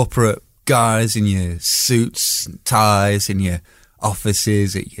corporate guys in your suits and ties, in your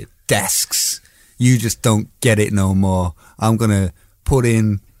offices, at your desks, you just don't get it no more. I'm going to put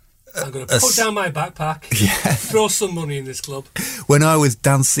in... I'm going to put down my backpack, throw some money in this club. When I was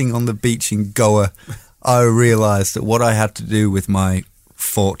dancing on the beach in Goa, I realised that what I had to do with my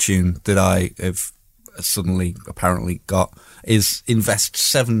fortune that I have suddenly apparently got is invest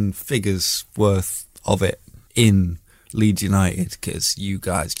 7 figures worth of it in Leeds United, because you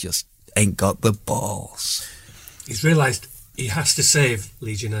guys just ain't got the balls. He's realised he has to save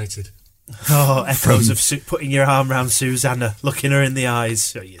Leeds United. Oh, echoes of putting your arm around Susanna, looking her in the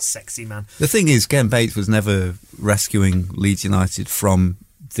eyes. Oh, you sexy man. The thing is, Ken Bates was never rescuing Leeds United from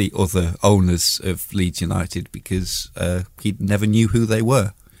the other owners of Leeds United because he never knew who they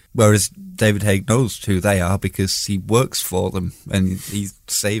were. Whereas David Haigh knows who they are because he works for them and he's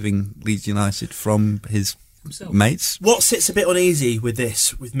saving Leeds United from his mates. What sits a bit uneasy with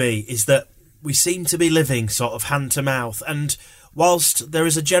this, with me, is that we seem to be living sort of hand to mouth, and whilst there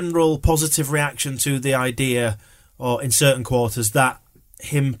is a general positive reaction to the idea, or in certain quarters, that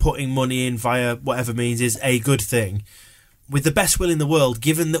him putting money in via whatever means is a good thing, with the best will in the world,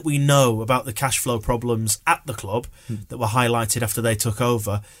 given that we know about the cash flow problems at the club that were highlighted after they took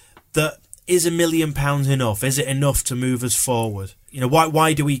over, that is £1 million enough? Is it enough to move us forward? You know,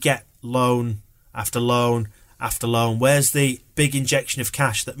 why do we get loan after loan after loan? Where's the big injection of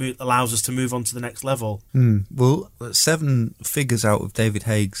cash that allows us to move on to the next level? Well, 7 figures out of David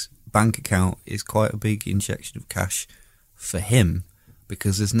Haigh's bank account is quite a big injection of cash for him,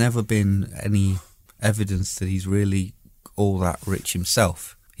 because there's never been any evidence that he's really all that rich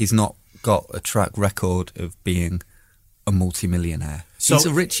himself. He's not got a track record of being a multimillionaire. So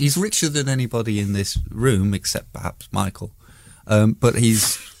he's richer than anybody in this room, except perhaps Michael. But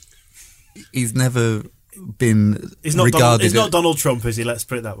he's never been regarded. He's not Donald Trump, is he? Let's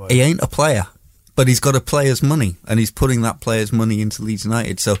put it that way. He ain't a player, but he's got a player's money, and he's putting that player's money into Leeds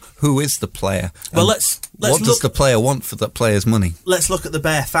United. So who is the player? Well, what does the player want for that player's money? Let's look at the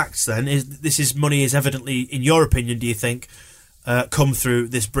bare facts then. Money is evidently, in your opinion, do you think, come through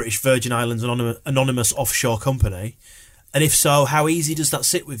this British Virgin Islands anonymous offshore company? And if so, how easy does that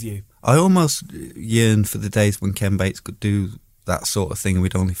sit with you? I almost yearn for the days when Ken Bates could do that sort of thing and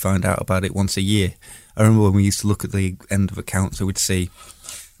we'd only find out about it once a year. I remember when we used to look at the end of accounts, so we'd see,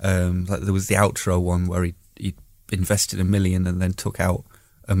 like there was the outro one where he invested $1 million and then took out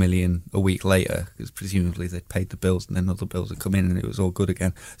 $1 million a week later, because presumably they'd paid the bills and then other bills would come in and it was all good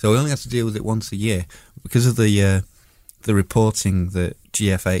again. So we only had to deal with it once a year. Because of the reporting that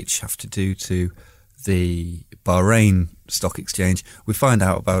GFH have to do to the Bahrain Stock Exchange, we find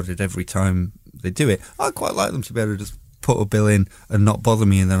out about it every time they do it. I'd quite like them to be able to just put a bill in and not bother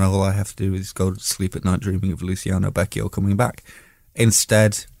me, and then all I have to do is go to sleep at night dreaming of Luciano Becchio coming back.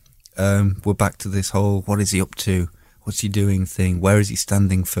 Instead, we're back to this whole what is he up to, what's he doing thing, where is he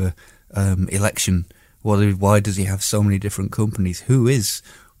standing for election, why does he have so many different companies, who is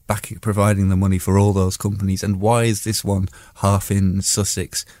providing the money for all those companies, and why is this one half in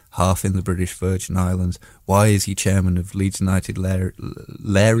Sussex, half in the British Virgin Islands? Why is he chairman of Leeds United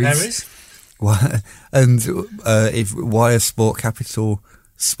Larry's? Why is Sport Capital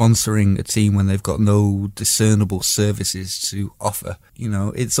sponsoring a team when they've got no discernible services to offer? You know,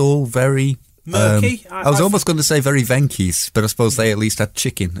 it's all very murky. I was almost going to say very Venky's, but I suppose they at least had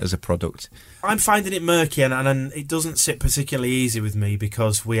chicken as a product. I'm finding it murky, and it doesn't sit particularly easy with me,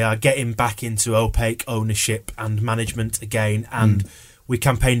 because we are getting back into opaque ownership and management again, and we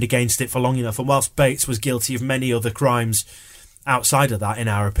campaigned against it for long enough. And whilst Bates was guilty of many other crimes outside of that, in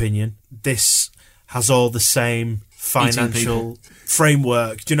our opinion, this has all the same financial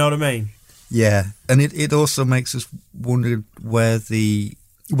framework. Do you know what I mean? Yeah, and it also makes us wonder where the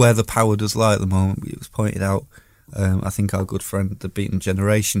power does lie at the moment. It was pointed out, I think our good friend, the Beaten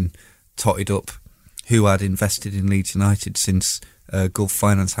Generation, totted up who had invested in Leeds United since Gulf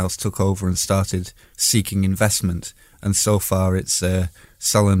Finance House took over and started seeking investment. And so far it's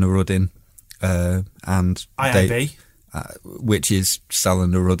Salah Nuruddin and IIB, which is Salah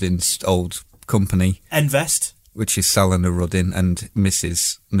Nuruddin's old company. Envest, which is Salah Nuruddin and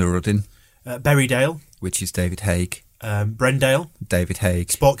Mrs. Nuruddin. Berrydale, which is David Haigh. Brendale, David Haigh.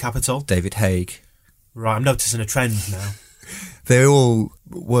 Sport Capital, David Haigh. Right, I'm noticing a trend now. They all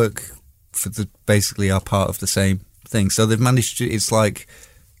work for basically are part of the same thing. So they've managed to, it's like,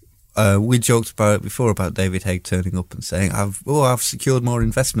 we joked about it before about David Haigh turning up and saying, I've secured more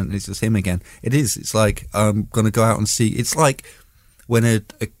investment, and it's just him again. It is. It's like, I'm going to go out and see. It's like when a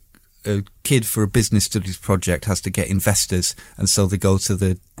kid for a business studies project has to get investors, and so they go to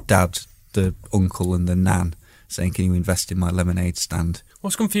the dad, the uncle and the nan saying, can you invest in my lemonade stand?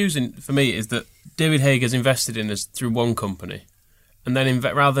 What's confusing for me is that David Haigh has invested in us through one company, and then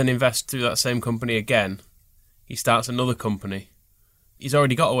rather than invest through that same company again, he starts another company. He's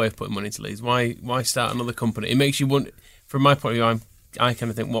already got a way of putting money to Leeds. Why start another company? It makes you wonder. From my point of view, I kind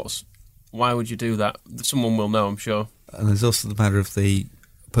of think, why would you do that? Someone will know, I'm sure. And there's also the matter of the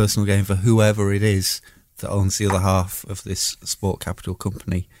personal gain for whoever it is that owns the other half of this Sport Capital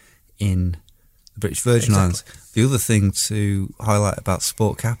company in the British Virgin Islands. The other thing to highlight about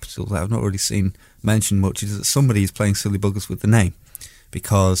Sport Capital that I've not really seen mentioned much is that somebody is playing silly buggers with the name,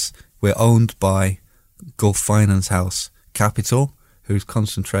 because we're owned by Gulf Finance House Capital, whose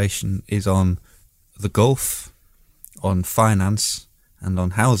concentration is on the Gulf, on finance, and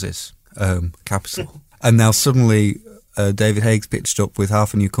on houses capital. And now suddenly David Haig's pitched up with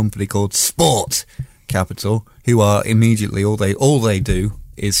half a new company called Sport Capital, who are immediately, all they do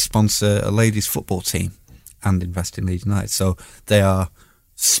is sponsor a ladies' football team and invest in Leeds United. So they are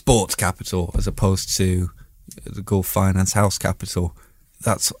Sport Capital as opposed to the Gulf Finance House Capital.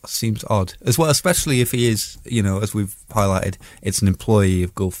 That seems odd as well, especially if he is, as we've highlighted, it's an employee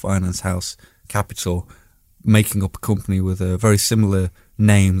of Gulf Finance House Capital making up a company with a very similar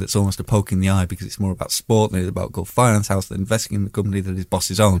name that's almost a poke in the eye because it's more about sport than it is about Gulf Finance House, than investing in the company that his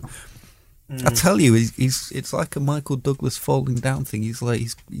bosses own. I tell you, it's like a Michael Douglas falling down thing. He's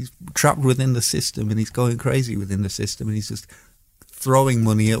trapped within the system and he's going crazy within the system and he's just throwing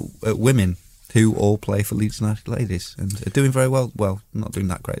money at women who all play for Leeds United ladies and are doing very well. Well, not doing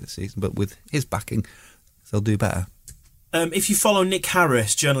that great this season, but with his backing, they'll do better. If you follow Nick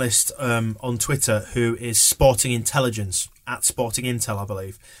Harris, journalist on Twitter, who is Sporting Intelligence, at Sporting Intel, I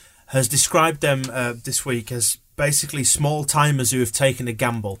believe, has described them this week as basically small-timers who have taken a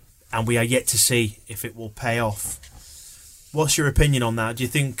gamble, and we are yet to see if it will pay off. What's your opinion on that? Do you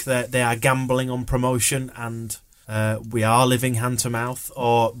think that they are gambling on promotion and we are living hand-to-mouth,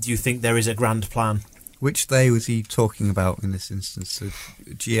 or do you think there is a grand plan? Which they was he talking about in this instance?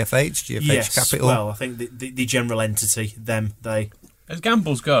 GFH yes, Capital? Well, I think the general entity, them, they. As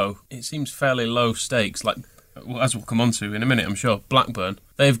gambles go, it seems fairly low stakes. Like, as we'll come on to in a minute, I'm sure, Blackburn,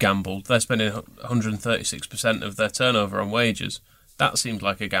 they've gambled. They're spending 136% of their turnover on wages. That seems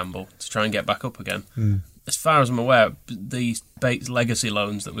like a gamble to try and get back up again. As far as I'm aware, these Bates legacy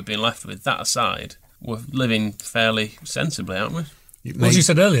loans that we've been left with, that aside, we're living fairly sensibly, aren't we? Well, as you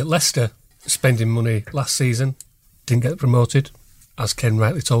said earlier, Leicester spending money last season, didn't get promoted, as Ken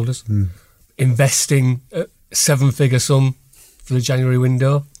rightly told us. Investing a 7-figure sum for the January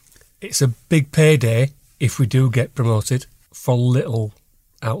window. It's a big payday if we do get promoted for little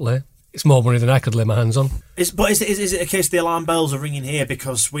outlay. It's more money than I could lay my hands on. Is it a case the alarm bells are ringing here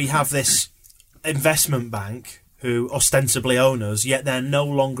because we have this investment bank who ostensibly own us, yet they're no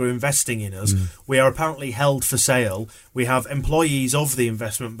longer investing in us. We are apparently held for sale. We have employees of the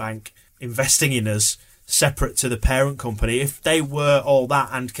investment bank investing in us separate to the parent company. If they were all that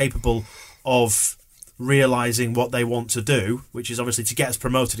and capable of realising what they want to do, which is obviously to get us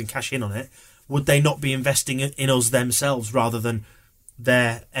promoted and cash in on it, would they not be investing in us themselves rather than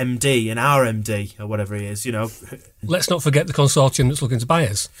their MD and our MD or whatever he is, Let's not forget the consortium that's looking to buy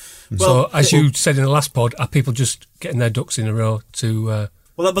us. Well, so, as you said in the last pod, are people just getting their ducks in a row to...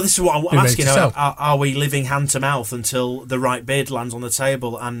 but this is what I'm asking. Are we living hand to mouth until the right bid lands on the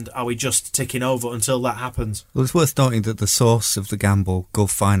table, and are we just ticking over until that happens? Well, it's worth noting that the source of the gamble,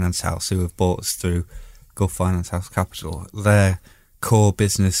 Gulf Finance House, who have bought us through Gulf Finance House Capital, their core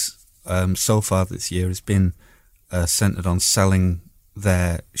business so far this year has been centred on selling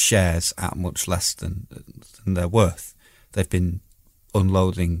their shares at much less than they're worth. They've been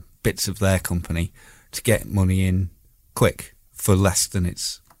unloading bits of their company to get money in quick for less than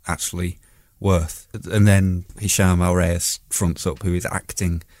it's actually worth. And then Hisham Al Reyes fronts up, who is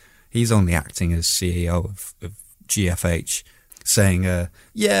he's only acting as CEO of GFH, saying,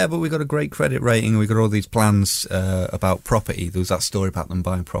 but we got a great credit rating, we got all these plans about property. There was that story about them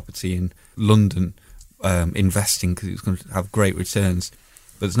buying property in London, investing because it was going to have great returns.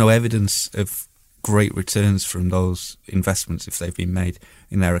 But there's no evidence of great returns from those investments if they've been made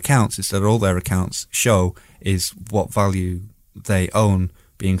in their accounts. Instead, all their accounts show is what value they own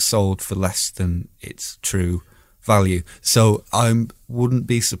being sold for less than its true value. So I wouldn't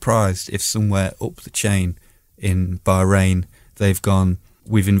be surprised if somewhere up the chain in Bahrain they've gone,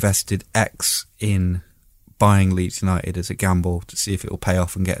 we've invested X in buying Leeds United as a gamble to see if it will pay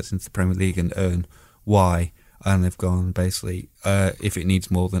off and get us into the Premier League and earn Y. And they've gone, basically, if it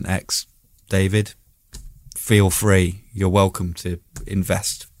needs more than X, David, feel free. You're welcome to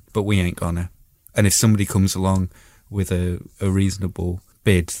invest, but we ain't gonna. And if somebody comes along with a reasonable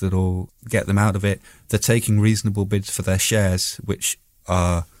bid that'll get them out of it, they're taking reasonable bids for their shares, which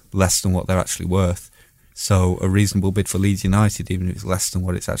are less than what they're actually worth. So a reasonable bid for Leeds United, even if it's less than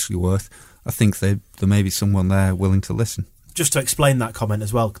what it's actually worth, I think there may be someone there willing to listen. Just to explain that comment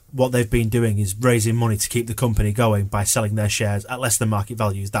as well, what they've been doing is raising money to keep the company going by selling their shares at less than market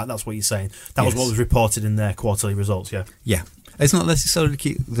values. That's what you're saying. That was what was reported in their quarterly results, yeah. Yeah. It's not necessarily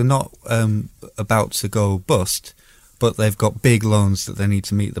they're not about to go bust, but they've got big loans that they need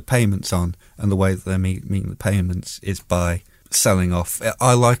to meet the payments on, and the way that they're meeting the payments is by selling off.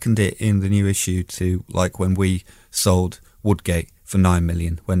 I likened it in the new issue to like when we sold Woodgate for 9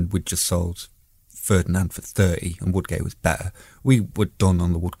 million when we'd just sold Ferdinand for 30 and Woodgate was better. We were done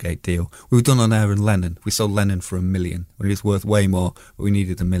on the Woodgate deal. We were done on Aaron Lennon. We sold Lennon for $1 million when he was worth way more, but we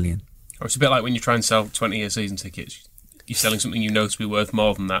needed $1 million. Or it's a bit like when you try and sell 20-year season tickets. You're selling something you know to be worth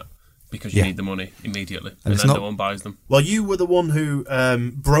more than that because you need the money immediately, and then no one buys them. Well, you were the one who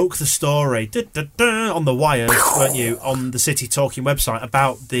broke the story on the wires, weren't you, on the City Talking website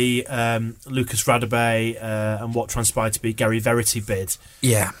about the Lucas Radebe and what transpired to be Gary Verity bid.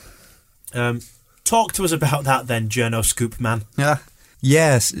 Yeah. Talk to us about that then, Journo Scoop man. Yeah.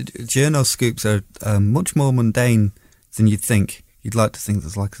 Yes, Journo Scoops are much more mundane than you'd think. You'd like to think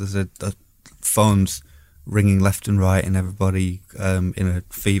there's a phones ringing left and right and everybody in a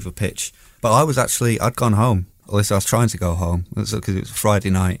fever pitch. But I'd gone home. At least I was trying to go home because it was a Friday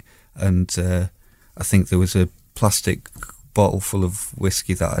night, and I think there was a plastic bottle full of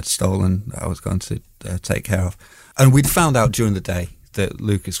whiskey that I'd stolen that I was going to take care of. And we'd found out during the day that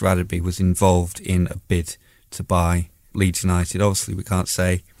Lucas Radebe was involved in a bid to buy Leeds United. Obviously, we can't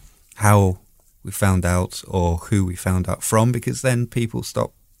say how we found out or who we found out from, because then people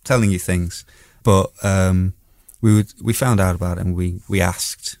stop telling you things. But we found out about it, and we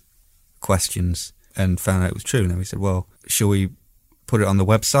asked questions and found out it was true. And then we said, well, shall we put it on the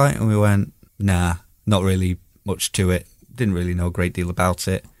website? And we went, nah, not really much to it. Didn't really know a great deal about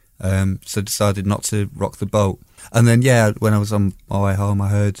it. So decided not to rock the boat. And then, when I was on my way home, I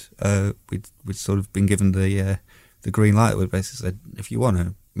heard we'd sort of been given the green light. We basically said, if you want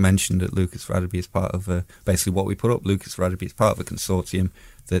to mention that Lucas Radebe is part of basically what we put up, Lucas Radebe is part of a consortium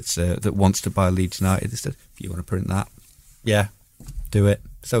that wants to buy Leeds United. They said, if you want to print that, do it.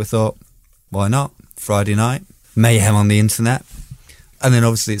 So we thought, why not? Friday night, mayhem on the internet. And then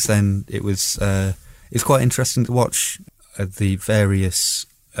obviously it's quite interesting to watch the various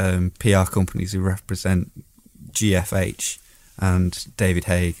PR companies who represent GFH and David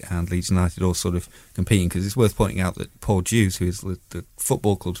Haig and Leeds United all sort of competing, because it's worth pointing out that Paul Dews, who is the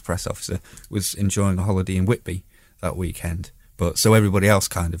football club's press officer, was enjoying a holiday in Whitby that weekend. But so everybody else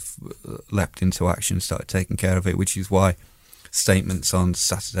kind of leapt into action and started taking care of it, which is why statements on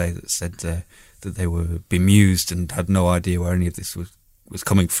Saturday that said that they were bemused and had no idea where any of this was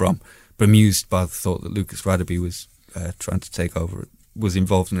coming from, bemused by the thought that Lucas Radebe was trying to take over, was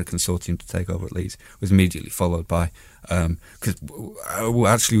involved in a consortium to take over at Leeds, was immediately followed by, because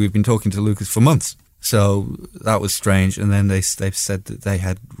actually we've been talking to Lucas for months, so that was strange. And then they've said that they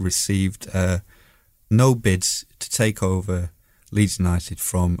had received no bids to take over Leeds United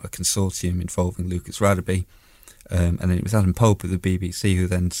from a consortium involving Lucas Radebe, and then it was Adam Pope of the BBC who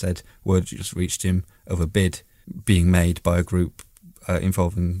then said word just reached him of a bid being made by a group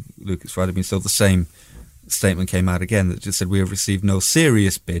involving Lucas Radebe. So the same statement came out again that just said, we have received no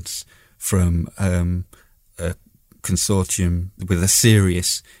serious bids from a consortium with a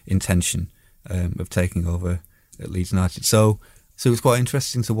serious intention of taking over at Leeds United. So it was quite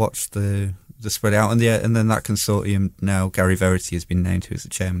interesting to watch the spread out, and then that consortium now, Gary Verity has been named, who is the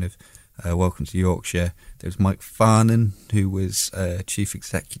chairman of Welcome to Yorkshire. There's Mike Farnan, who was chief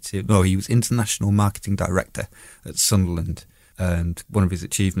executive. No, he was international marketing director at Sunderland. And one of his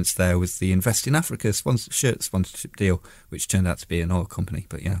achievements there was the Invest in Africa shirt sponsorship deal, which turned out to be an oil company.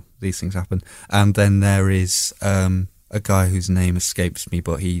 But these things happen. And then there is a guy whose name escapes me,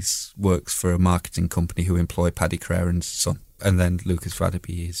 but he works for a marketing company who employ Paddy Crerand's son. And then Lucas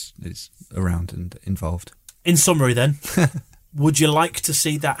Radebe is around and involved. In summary then, would you like to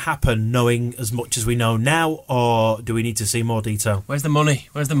see that happen, knowing as much as we know now, or do we need to see more detail? Where's the money?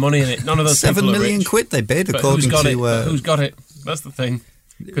 Where's the money in it? None of those people are rich. 7 million quid they bid, but according who's got to... it? Who's got it? That's the thing.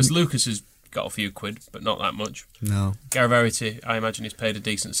 Because Lucas has got a few quid, but not that much. No. Gary Verity, I imagine he's paid a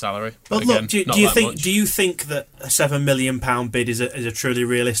decent salary. But again, look, do you think that a £7 million bid is a truly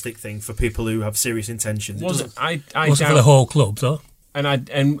realistic thing for people who have serious intentions? Wasn't for the whole club, though.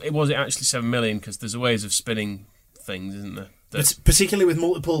 And was it actually 7 million? Because there's ways of spinning things, isn't there? Particularly with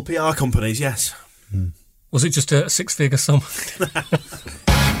multiple PR companies, yes. Was it just a 6-figure sum?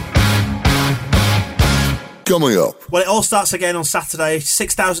 Coming up. Well, it all starts again on Saturday.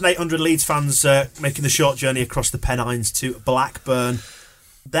 6,800 Leeds fans making the short journey across the Pennines to Blackburn.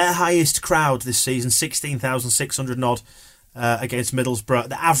 Their highest crowd this season, 16,600 odd against Middlesbrough.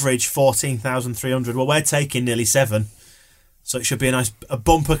 The average, 14,300. Well, we're taking nearly 7. So it should be a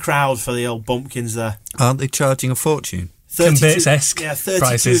bumper crowd for the old bumpkins there. Aren't they charging a fortune?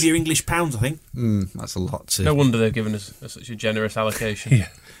 32 of your English pounds, I think. That's a lot too. No wonder they've given us such a generous allocation. Yeah.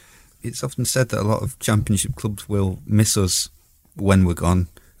 It's often said that a lot of Championship clubs will miss us when we're gone,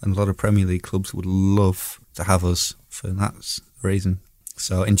 and a lot of Premier League clubs would love to have us for that reason.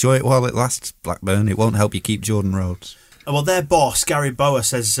 So enjoy it while it lasts, Blackburn. It won't help you keep Jordan Rhodes. Well, their boss, Gary Bower,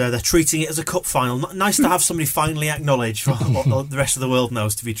 says they're treating it as a cup final. Nice to have somebody finally acknowledge what the rest of the world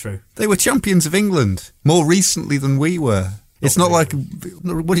knows to be true. They were champions of England more recently than we were. It's not like...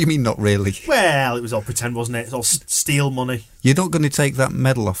 What do you mean, not really? Well, it was all pretend, wasn't it? It's all steel money. You're not going to take that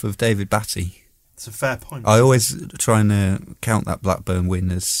medal off of David Batty. It's a fair point. I always try and count that Blackburn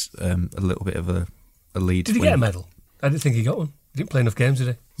win as a little bit of a lead. Did he get a medal? I didn't think he got one. He didn't play enough games, did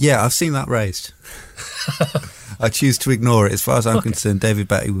he? Yeah, I've seen that raised. I choose to ignore it. As far as I'm concerned, David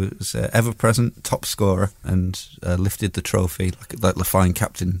Batty was ever-present top scorer and lifted the trophy like the fine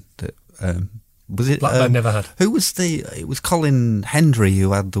captain that... was it Blackburn never had. Who was it was Colin Hendry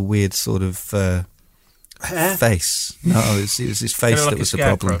who had the weird sort of face. No, it was his face that was the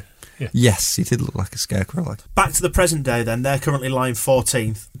problem. Yeah. Yes, he did look like a scarecrow. Back to the present day then, they're currently lying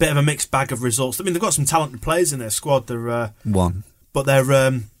 14th. Bit of a mixed bag of results. I mean, they've got some talented players in their squad. They're one. But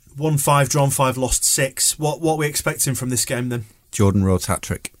they're won 5, drawn 5, lost 6. What are we expecting from this game then? Jordan Rhodes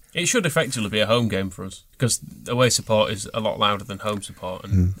hat-trick. It should effectively be a home game for us because away support is a lot louder than home support,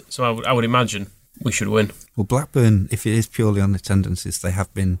 and so I would imagine we should win. Well, Blackburn, if it is purely on attendances, they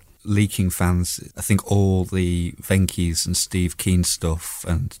have been leaking fans. I think all the Venky's and Steve Keane stuff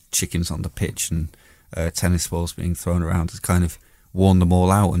and chickens on the pitch and tennis balls being thrown around has kind of worn them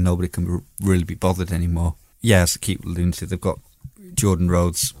all out and nobody can really be bothered anymore. Yeah, as I keep alluding to, they've got Jordan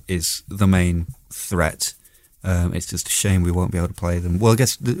Rhodes is the main threat. It's just a shame we won't be able to play them. Well, I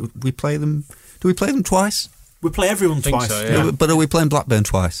guess we play them. Do we play them twice? We play everyone twice. So, yeah. But are we playing Blackburn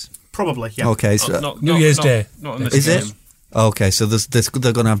twice? Probably, yeah. Okay, so New Year's Day. Not in this is game. it? Okay, so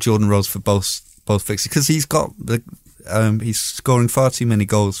they're going to have Jordan Rhodes for both fixtures because he's got he's scoring far too many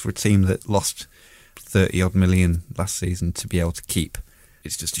goals for a team that lost 30 odd million last season to be able to keep.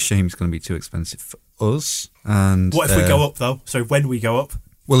 It's just a shame it's going to be too expensive for us. And what if we go up though? So when we go up?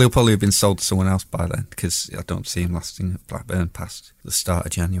 Well, he'll probably have been sold to someone else by then because I don't see him lasting at Blackburn past the start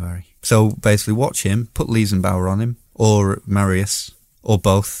of January. So basically watch him, put Liesenbauer on him, or Marius, or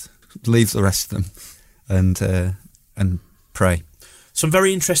both, leave the rest of them, and pray. Some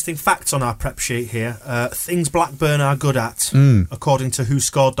very interesting facts on our prep sheet here. Things Blackburn are good at, according to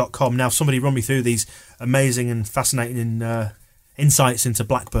WhoScored.com. Now, somebody run me through these amazing and fascinating insights into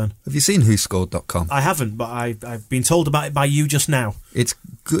Blackburn. Have you seen WhoScored.com? I haven't, but I've been told about it by you just now. It's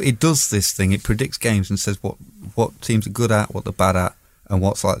good. It does this thing. It predicts games and says what teams are good at, what they're bad at, and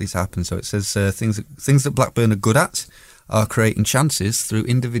what's likely to happen. So it says things that Blackburn are good at are creating chances through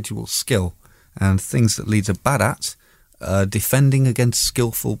individual skill, and things that Leeds are bad at are defending against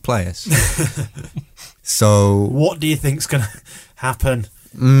skillful players. So what do you think's going to happen?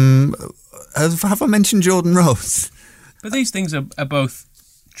 Have I mentioned Jordan Rhodes? But these things are both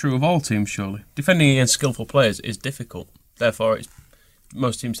true of all teams, surely. Defending against skillful players is difficult. Therefore,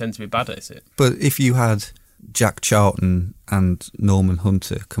 most teams tend to be bad at it. But if you had Jack Charlton and Norman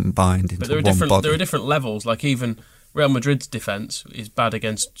Hunter combined into one body... There are different levels. Like even Real Madrid's defence is bad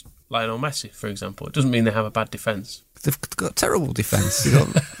against Lionel Messi, for example. It doesn't mean they have a bad defence. They've got terrible defence. They've got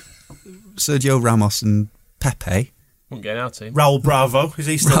Sergio Ramos and Pepe. Wouldn't get in our team. Raul Bravo, is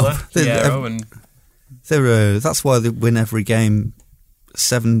he still there? That's why they win every game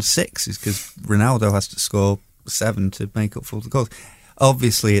 7-6, is because Ronaldo has to score 7 to make up for the goals.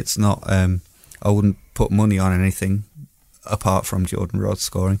 Obviously, it's not. I wouldn't put money on anything apart from Jordan Rhodes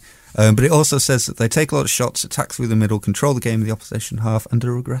scoring. But it also says that they take a lot of shots, attack through the middle, control the game in the opposition half, and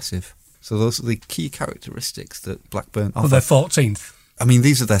are aggressive. So those are the key characteristics that Blackburn offer. Well, they're 14th. I mean,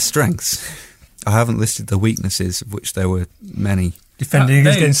 these are their strengths. I haven't listed the weaknesses, of which there were many. Defending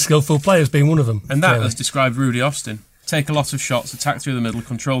against skillful players being one of them. And that has described Rudy Austin. Take a lot of shots, attack through the middle,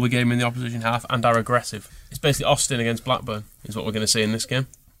 control the game in the opposition half, and are aggressive. It's basically Austin against Blackburn is what we're going to see in this game.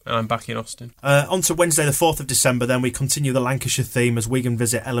 And I'm back in Austin. On to Wednesday the 4th of December, then we continue the Lancashire theme as Wigan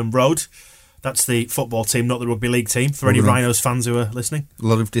visit Ellen Road. That's the football team, not the rugby league team, for any Rhinos fans who are listening. A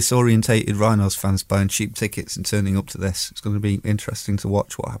lot of disorientated Rhinos fans buying cheap tickets and turning up to this. It's going to be interesting to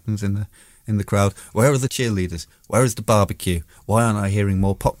watch what happens in the crowd. Where are the cheerleaders? Where is the barbecue? Why aren't I hearing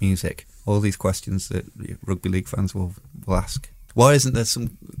more pop music? All these questions that rugby league fans will ask. Why isn't there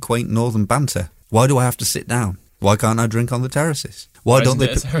some quaint northern banter? Why do I have to sit down? Why can't I drink on the terraces? Why isn't there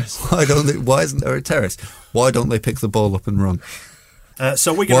a terrace? Why don't they pick the ball up and run?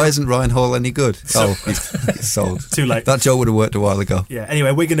 Why isn't Ryan Hall any good? He's sold. Too late. That joke would have worked a while ago. Yeah.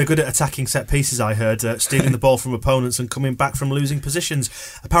 Anyway, Wigan are good at attacking set pieces, I heard, stealing the ball from opponents and coming back from losing positions.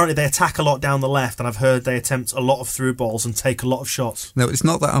 Apparently they attack a lot down the left, and I've heard they attempt a lot of through balls and take a lot of shots. No, it's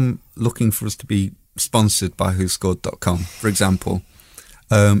not that I'm looking for us to be sponsored by WhoScored.com, for example.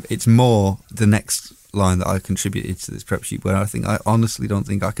 It's more the next line that I contributed to this prep sheet where I honestly don't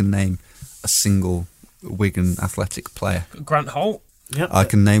think I can name a single Wigan Athletic player? Grant Holt. Yep. I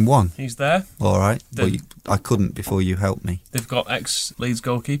can name one. He's there. All right. Well, I couldn't before you helped me. They've got ex-Leeds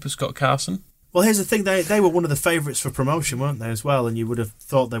goalkeeper Scott Carson. Well, here's the thing. They were one of the favourites for promotion, weren't they, as well? And you would have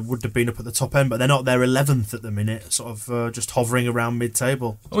thought they would have been up at the top end, but they're not. They're 11th at the minute, sort of just hovering around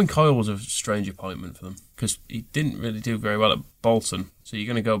mid-table. Owen Coyle was a strange appointment for them because he didn't really do very well at Bolton. So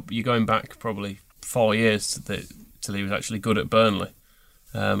you're going back probably 4 years till he was actually good at Burnley,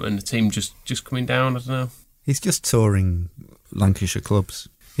 and the team just coming down. I don't know. He's just touring Lancashire clubs.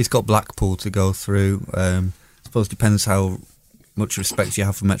 He's got Blackpool to go through. I suppose it depends how much respect you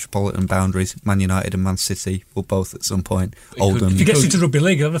have for metropolitan boundaries. Man United and Man City will both at some point. Oldham. If he gets into rugby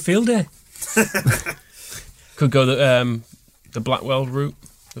league, he'll have a field day. Could go the Blackwell route.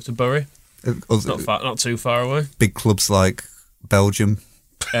 Go to Bury. Not too far away. Big clubs like Belgium.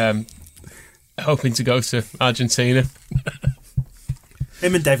 Hoping to go to Argentina.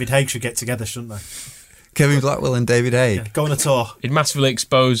 Him and David Haig should get together, shouldn't they? Kevin Blackwell and David Haig. Yeah, go on a tour. He'd massively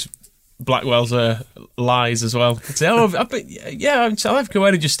expose Blackwell's lies as well. He'd say, I've been in South Africa,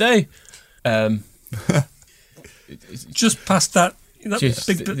 where did you stay? Just past that.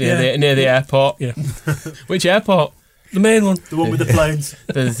 Near the airport. Yeah. Which airport? The main one. The one with the planes.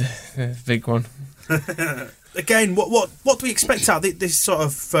 the big one. Again, what do we expect out of this sort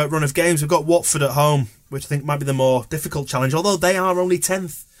of run of games? We've got Watford at home, which I think might be the more difficult challenge, although they are only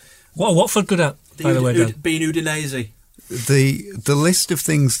 10th. What are Watford good at, by the way, Dan? Being Udinese. The list of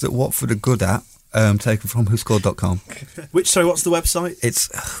things that Watford are good at, taken from whoscored.com. What's the website?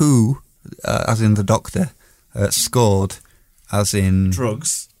 It's who, as in the doctor, scored, as in...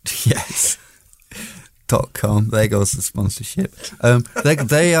 drugs. Yes. .com. There goes the sponsorship.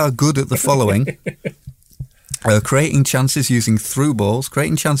 They are good at the following. Creating chances using through balls,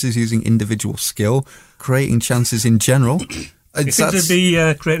 creating chances using individual skill, creating chances in general. You seem to be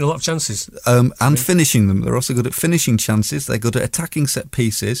creating a lot of chances. And finishing them. They're also good at finishing chances. They're good at attacking set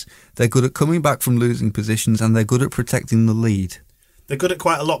pieces. They're good at coming back from losing positions, and they're good at protecting the lead. They're good at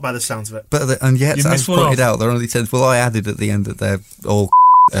quite a lot by the sounds of it. And yet, as pointed out, they're only 10th. Well, I added at the end that they're all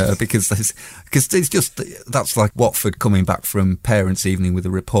because it's just, that's like Watford coming back from parents' evening with a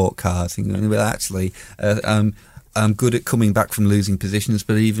report card. Thinking, well, actually, I'm good at coming back from losing positions,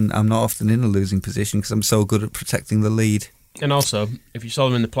 but even I'm not often in a losing position because I'm so good at protecting the lead. And also, if you saw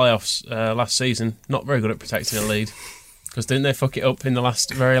them in the playoffs last season, not very good at protecting a lead. Because didn't they fuck it up in the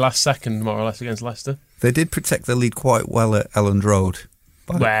very last second, more or less, against Leicester? They did protect the lead quite well at Elland Road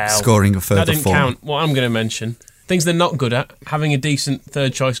by scoring a further 4. That didn't count. What I'm going to mention, things they're not good at, having a decent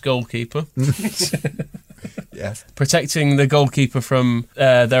third-choice goalkeeper. Yes. Protecting the goalkeeper from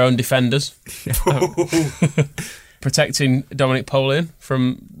their own defenders. Protecting Dominic Polian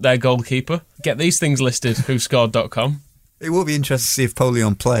from their goalkeeper. Get these things listed, whoscored.com. It will be interesting to see if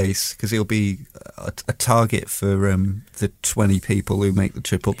Polion plays, because he'll be a target for the 20 people who make the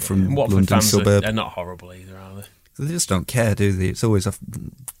trip up from London suburb. They're not horrible either, are they? They just don't care, do they? It's always, I've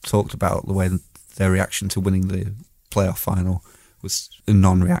talked about the way their reaction to winning the playoff final was a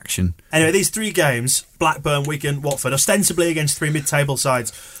non-reaction. Anyway, these 3 games, Blackburn, Wigan, Watford, ostensibly against 3 mid-table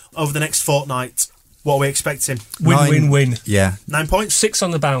sides over the next fortnight. What are we expecting? Win. Yeah. 9 points? 6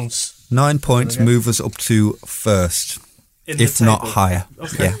 on the bounce. 9 points move us up to first, if not higher.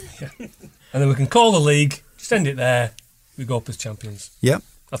 Okay. Yeah. And then we can call the league, just end it there, we go up as champions. Yep.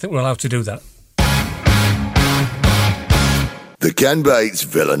 I think we're allowed to do that. The Ken Bates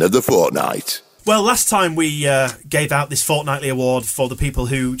Villain of the Fortnight. Well, last time we gave out this fortnightly award for the people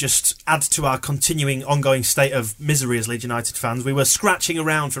who just add to our continuing ongoing state of misery as Leeds United fans. We were scratching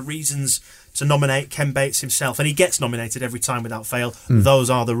around for reasons to nominate Ken Bates himself, and he gets nominated every time without fail. Those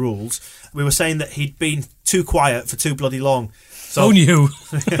are the rules. We were saying that he'd been too quiet for too bloody long. So, Who knew?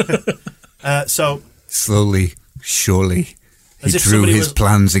 So slowly, surely, he as if drew somebody his was-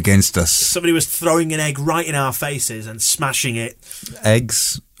 plans against us. somebody was throwing an egg right in our faces and smashing it.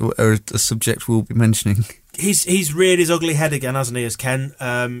 Eggs are a subject we'll be mentioning. He's reared his ugly head again, hasn't he, as Ken?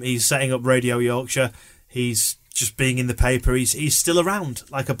 He's setting up Radio Yorkshire. He's just being in the paper. He's still around,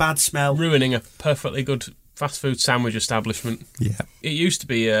 like a bad smell. Ruining a perfectly good fast food sandwich establishment. Yeah. It used to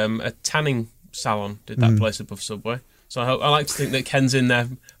be a tanning salon, did that place above Subway. So I like to think that Ken's in there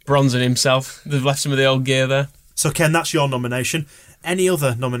bronzing himself. They've left some of the old gear there. So, Ken, that's your nomination. Any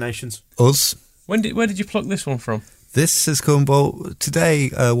other nominations? Us. Where did you pluck this one from? This has come, well, today,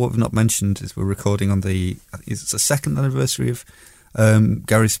 what we've not mentioned is we're recording on it's the 2nd anniversary of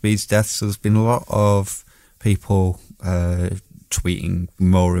Gary Speed's death, so there's been a lot of people tweeting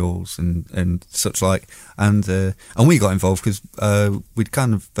memorials and such like, and we got involved because we'd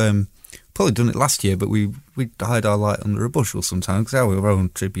kind of put probably done it last year, but we hide our light under a bushel sometimes, because our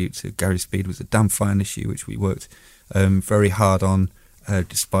own tribute to Gary Speed was a damn fine issue, which we worked very hard on,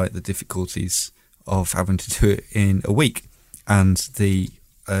 despite the difficulties of having to do it in a week, and the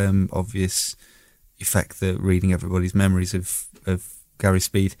obvious effect that reading everybody's memories of Gary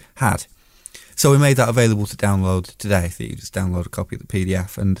Speed had. So we made that available to download today. So you just download a copy of the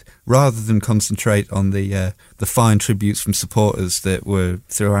PDF, and rather than concentrate on the fine tributes from supporters that were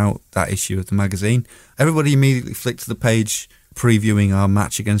throughout that issue of the magazine, everybody immediately flicked to the page previewing our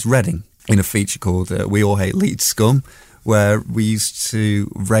match against Reading in a feature called We All Hate Leeds Scum, where we used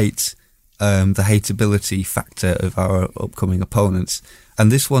to rate the hateability factor of our upcoming opponents.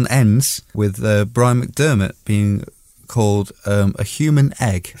 And this one ends with Brian McDermott being called a human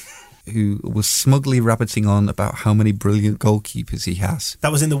egg, who was smugly rabbiting on about how many brilliant goalkeepers he has.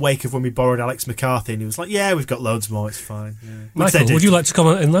 That was in the wake of when we borrowed Alex McCarthy, and he was like, yeah, we've got loads more, it's fine. Yeah. Michael, would you like to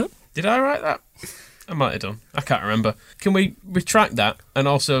comment on that? Did I write that? I might have done. I can't remember. Can we retract that and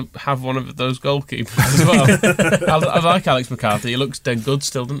also have one of those goalkeepers as well? I like Alex McCarthy. He looks dead good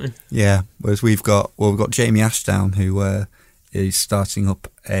still, doesn't he? Yeah, whereas we've got Jamie Ashdown, who is starting up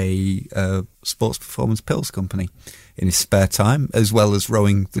a sports performance pills company in his spare time, as well as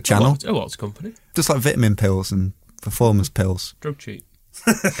rowing the channel. What's company? Just like vitamin pills and performance pills. Drug cheat.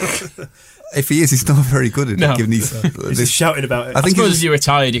 If he is, he's not very good at it. Given he's just shouting about it. I suppose if you're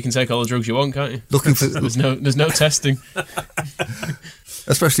retired, you can take all the drugs you want, can't you? Looking for there's no testing.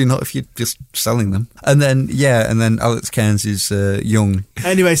 Especially not if you're just selling them. And then Alex Cairns is young.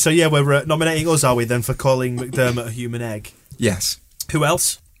 Anyway, so yeah, we're nominating us, are we, then, for calling McDermott a human egg? Yes. Who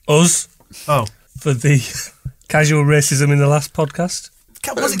else? Us. Oh. For the casual racism in the last podcast.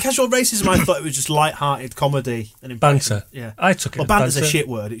 Was it casual racism? I thought it was just light-hearted comedy and banter. Yeah, I took it. Well, banter's a shit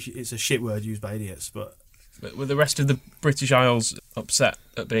word. It's a shit word used by idiots. But were the rest of the British Isles upset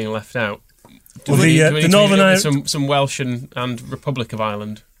at being left out? Well, the Northern Ireland, some Welsh and Republic of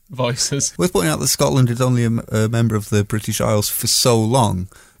Ireland voices. Worth pointing out that Scotland is only a member of the British Isles for so long.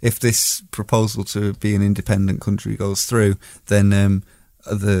 If this proposal to be an independent country goes through, then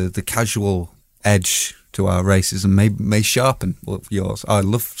the casual edge to our racism may sharpen yours. I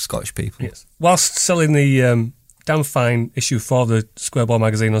love Scottish people. Yes. Whilst selling the damn fine issue for the Square Ball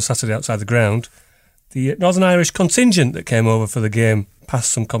magazine on Saturday outside the ground, the Northern Irish contingent that came over for the game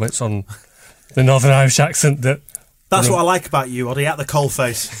passed some comments on the Northern Irish accent. That's what I like about you, Oddie, at the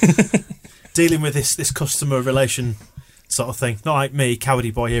coalface. Dealing with this customer relation sort of thing. Not like me,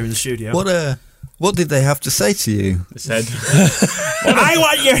 cowardly boy here in the studio. What did they have to say to you? They said, I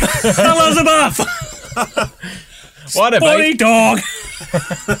want you, Elizabeth! What about Bunny dog?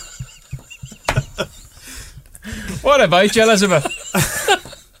 What about you, Elizabeth?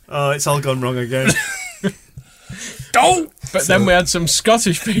 Oh, it's all gone wrong again. Don't! But then we had some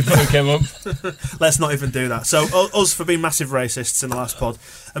Scottish people who came up. Let's not even do that. So, us for being massive racists in the last pod.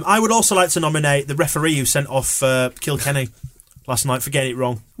 I would also like to nominate the referee who sent off Kilkenny last night for getting it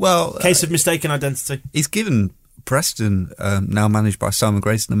wrong. Well, case of mistaken identity. He's given Preston, now managed by Simon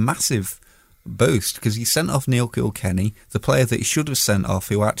Grayson, a massive boost, because he sent off Neil Kilkenny, the player that he should have sent off,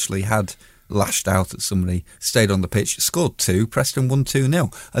 who actually had lashed out at somebody, stayed on the pitch, scored 2, Preston won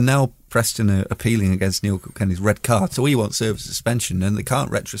 2-0, and now Preston are appealing against Neil Kilkenny's red card, so he won't serve a suspension, and they can't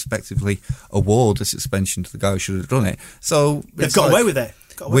retrospectively award a suspension to the guy who should have done it. So they've got away with it.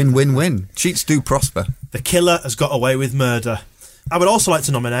 Win-win-win. Cheats do prosper. The killer has got away with murder. I would also like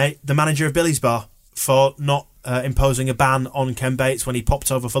to nominate the manager of Billy's Bar for not imposing a ban on Ken Bates when he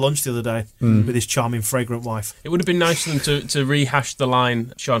popped over for lunch the other day with his charming, fragrant wife. It would have been nice for them to rehash the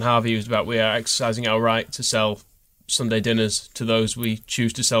line Sean Harvey used about we are exercising our right to sell Sunday dinners to those we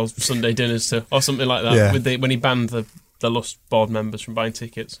choose to sell Sunday dinners to, or something like that. Yeah. When he banned the Lust board members from buying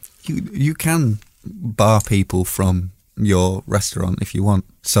tickets. You can bar people from your restaurant if you want.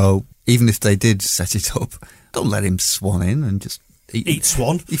 So even if they did set it up, don't let him swan in and just eat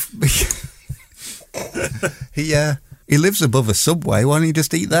swan. He lives above a Subway. Why don't you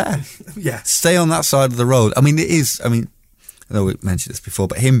just eat there? Yeah. Stay on that side of the road. I know we mentioned this before,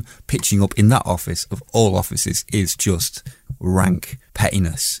 but him pitching up in that office, of all offices, is just rank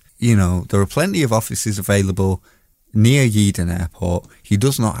pettiness. You know, there are plenty of offices available near Yeadon Airport. He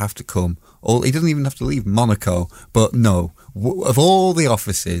does not have to come. He doesn't even have to leave Monaco. But no, of all the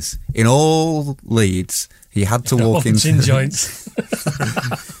offices in all Leeds, he had to walk into gin joints.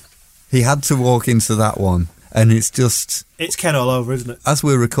 He had to walk into that one, and it's Ken all over, isn't it? As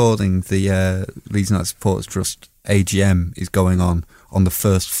we're recording, the Leeds United Supporters Trust AGM is going on the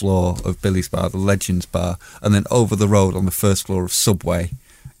first floor of Billy's Bar, the Legends Bar, and then over the road on the first floor of Subway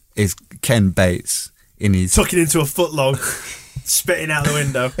is Ken Bates in his tucking into a footlong. spitting out the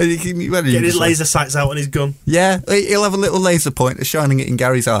window. And you Getting his laser sights out on his gun. Yeah, he'll have a little laser pointer shining it in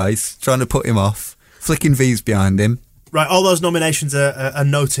Gary's eyes, trying to put him off, flicking V's behind him. Right, all those nominations are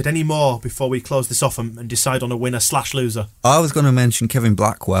noted. Any more before we close this off and decide on a winner/loser? I was going to mention Kevin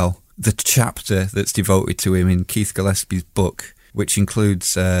Blackwell, the chapter that's devoted to him in Keith Gillespie's book, which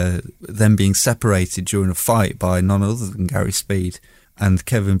includes them being separated during a fight by none other than Gary Speed. And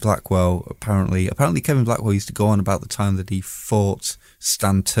Kevin Blackwell, apparently Kevin Blackwell used to go on about the time that he fought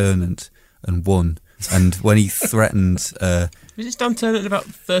Stan Ternant and won. And when he threatened... Was it Stan Ternant about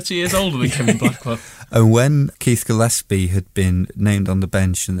 30 years older than Kevin Blackwell? And when Keith Gillespie had been named on the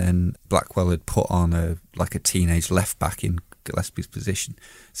bench and then Blackwell had put on a teenage left back in Gillespie's position.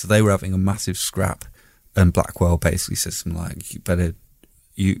 So they were having a massive scrap. And Blackwell basically says something like,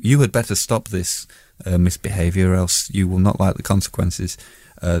 you had better stop this misbehaviour, or else you will not like the consequences.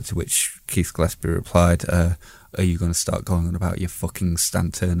 To which Keith Gillespie replied, are you going to start going on about your fucking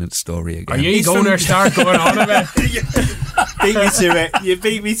Stan Ternant story again? Are you going to start going on about it? Beat me to it. You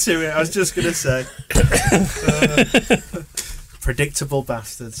beat me to it. I was just going to say. Predictable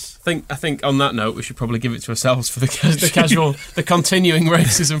bastards. I think on that note, we should probably give it to ourselves for the continuing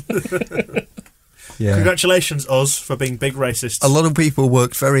racism. Yeah. Congratulations, us, for being big racists. A lot of people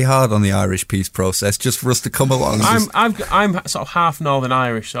worked very hard on the Irish peace process just for us to come along. I'm sort of half Northern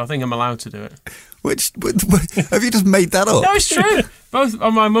Irish, so I think I'm allowed to do it. Which have you just made that up? No, it's true. Both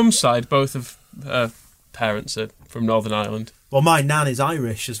on my mum's side, both of her parents are from Northern Ireland. Well, my nan is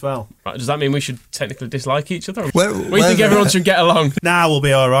Irish as well. Right, does that mean we should technically dislike each other? We think everyone should get along. Nah, we'll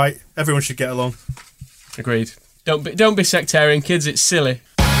be all right. Everyone should get along. Agreed. Don't be sectarian, kids. It's silly.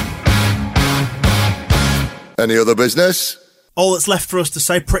 Any other business? All that's left for us to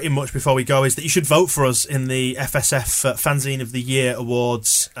say pretty much before we go is that you should vote for us in the FSF Fanzine of the Year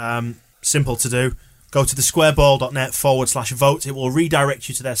Awards. Simple to do. Go to thesquareball.net/vote. It will redirect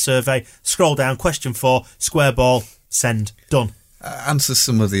you to their survey. Scroll down, question 4, squareball, send. Done. Answer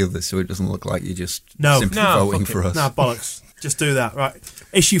some of the others so it doesn't look like you're just simply No, voting for us. No, bollocks. Just do that, right.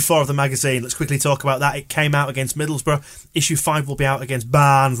 Issue 4 of the magazine. Let's quickly talk about that. It came out against Middlesbrough. Issue 5 will be out against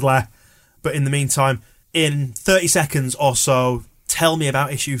Barnsley. But in the meantime, in 30 seconds or so, tell me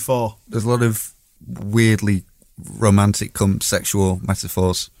about issue 4. There's a lot of weirdly romantic sexual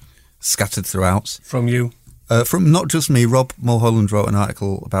metaphors scattered throughout. From you? From not just me. Rob Mulholland wrote an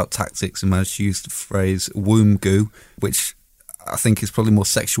article about tactics and managed to use the phrase womb goo, which I think is probably more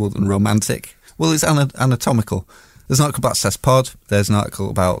sexual than romantic. Well, it's anatomical. There's an article about Cesspod. There's an article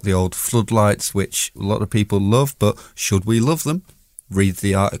about the old floodlights, which a lot of people love, but should we love them? Read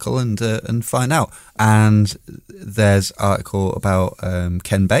the article and find out. And there's an article about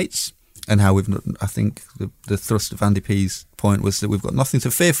Ken Bates and how I think the thrust of Andy P's point was that we've got nothing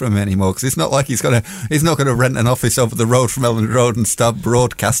to fear from him anymore, because it's not like he's not going to rent an office over the road from Elland Road and start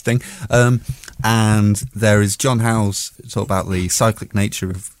broadcasting. And there is John Howe's talk about the cyclic nature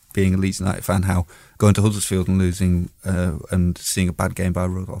of being a Leeds United fan, how going to Huddersfield and losing and seeing a bad game by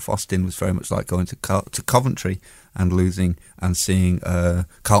Rudolph Austin was very much like going to Coventry and losing and seeing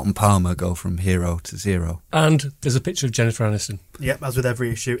Carlton Palmer go from hero to zero. And there's a picture of Jennifer Aniston. Yep, as with every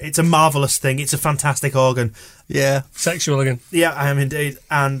issue. It's a marvellous thing. It's a fantastic organ. Yeah. Sexual again. Yeah, I am indeed.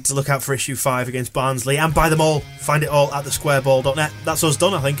 And look out for issue 5 against Barnsley and buy them all. Find it all at thesquareball.net. That's us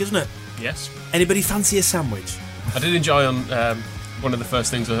done, I think, isn't it? Yes. Anybody fancy a sandwich? I did enjoy on one of the first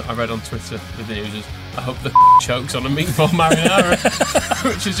things I read on Twitter with the news is, I hope the chokes on a meatball marinara,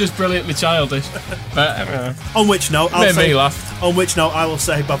 which is just brilliantly childish. But on which note, made me laugh. On which note, I will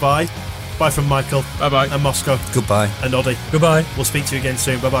say bye-bye. Bye from Michael. Bye-bye. And Moscow. Goodbye. And Oddy. Goodbye. We'll speak to you again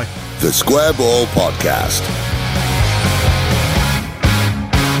soon. Bye-bye. The Square Ball Podcast.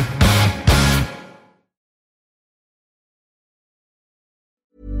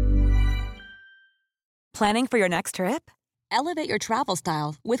 Planning for your next trip? Elevate your travel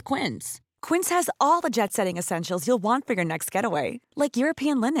style with Quince. Quince has all the jet-setting essentials you'll want for your next getaway, like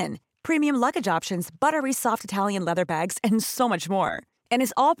European linen, premium luggage options, buttery soft Italian leather bags, and so much more. And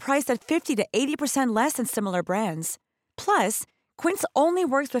is all priced at 50 to 80% less than similar brands. Plus, Quince only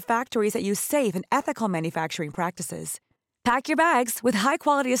works with factories that use safe and ethical manufacturing practices. Pack your bags with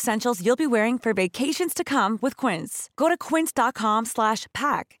high-quality essentials you'll be wearing for vacations to come with Quince. Go to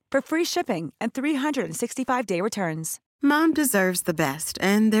quince.com/pack for free shipping and 365-day returns. Mom deserves the best,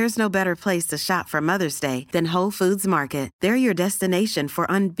 and there's no better place to shop for Mother's Day than Whole Foods Market. They're your destination for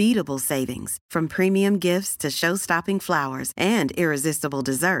unbeatable savings, from premium gifts to show-stopping flowers and irresistible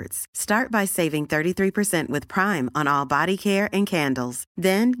desserts. Start by saving 33% with Prime on all body care and candles.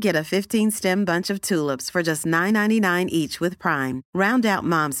 Then get a 15-stem bunch of tulips for just $9.99 each with Prime. Round out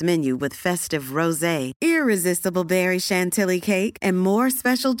Mom's menu with festive rosé, irresistible berry chantilly cake, and more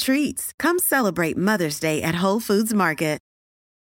special treats. Come celebrate Mother's Day at Whole Foods Market.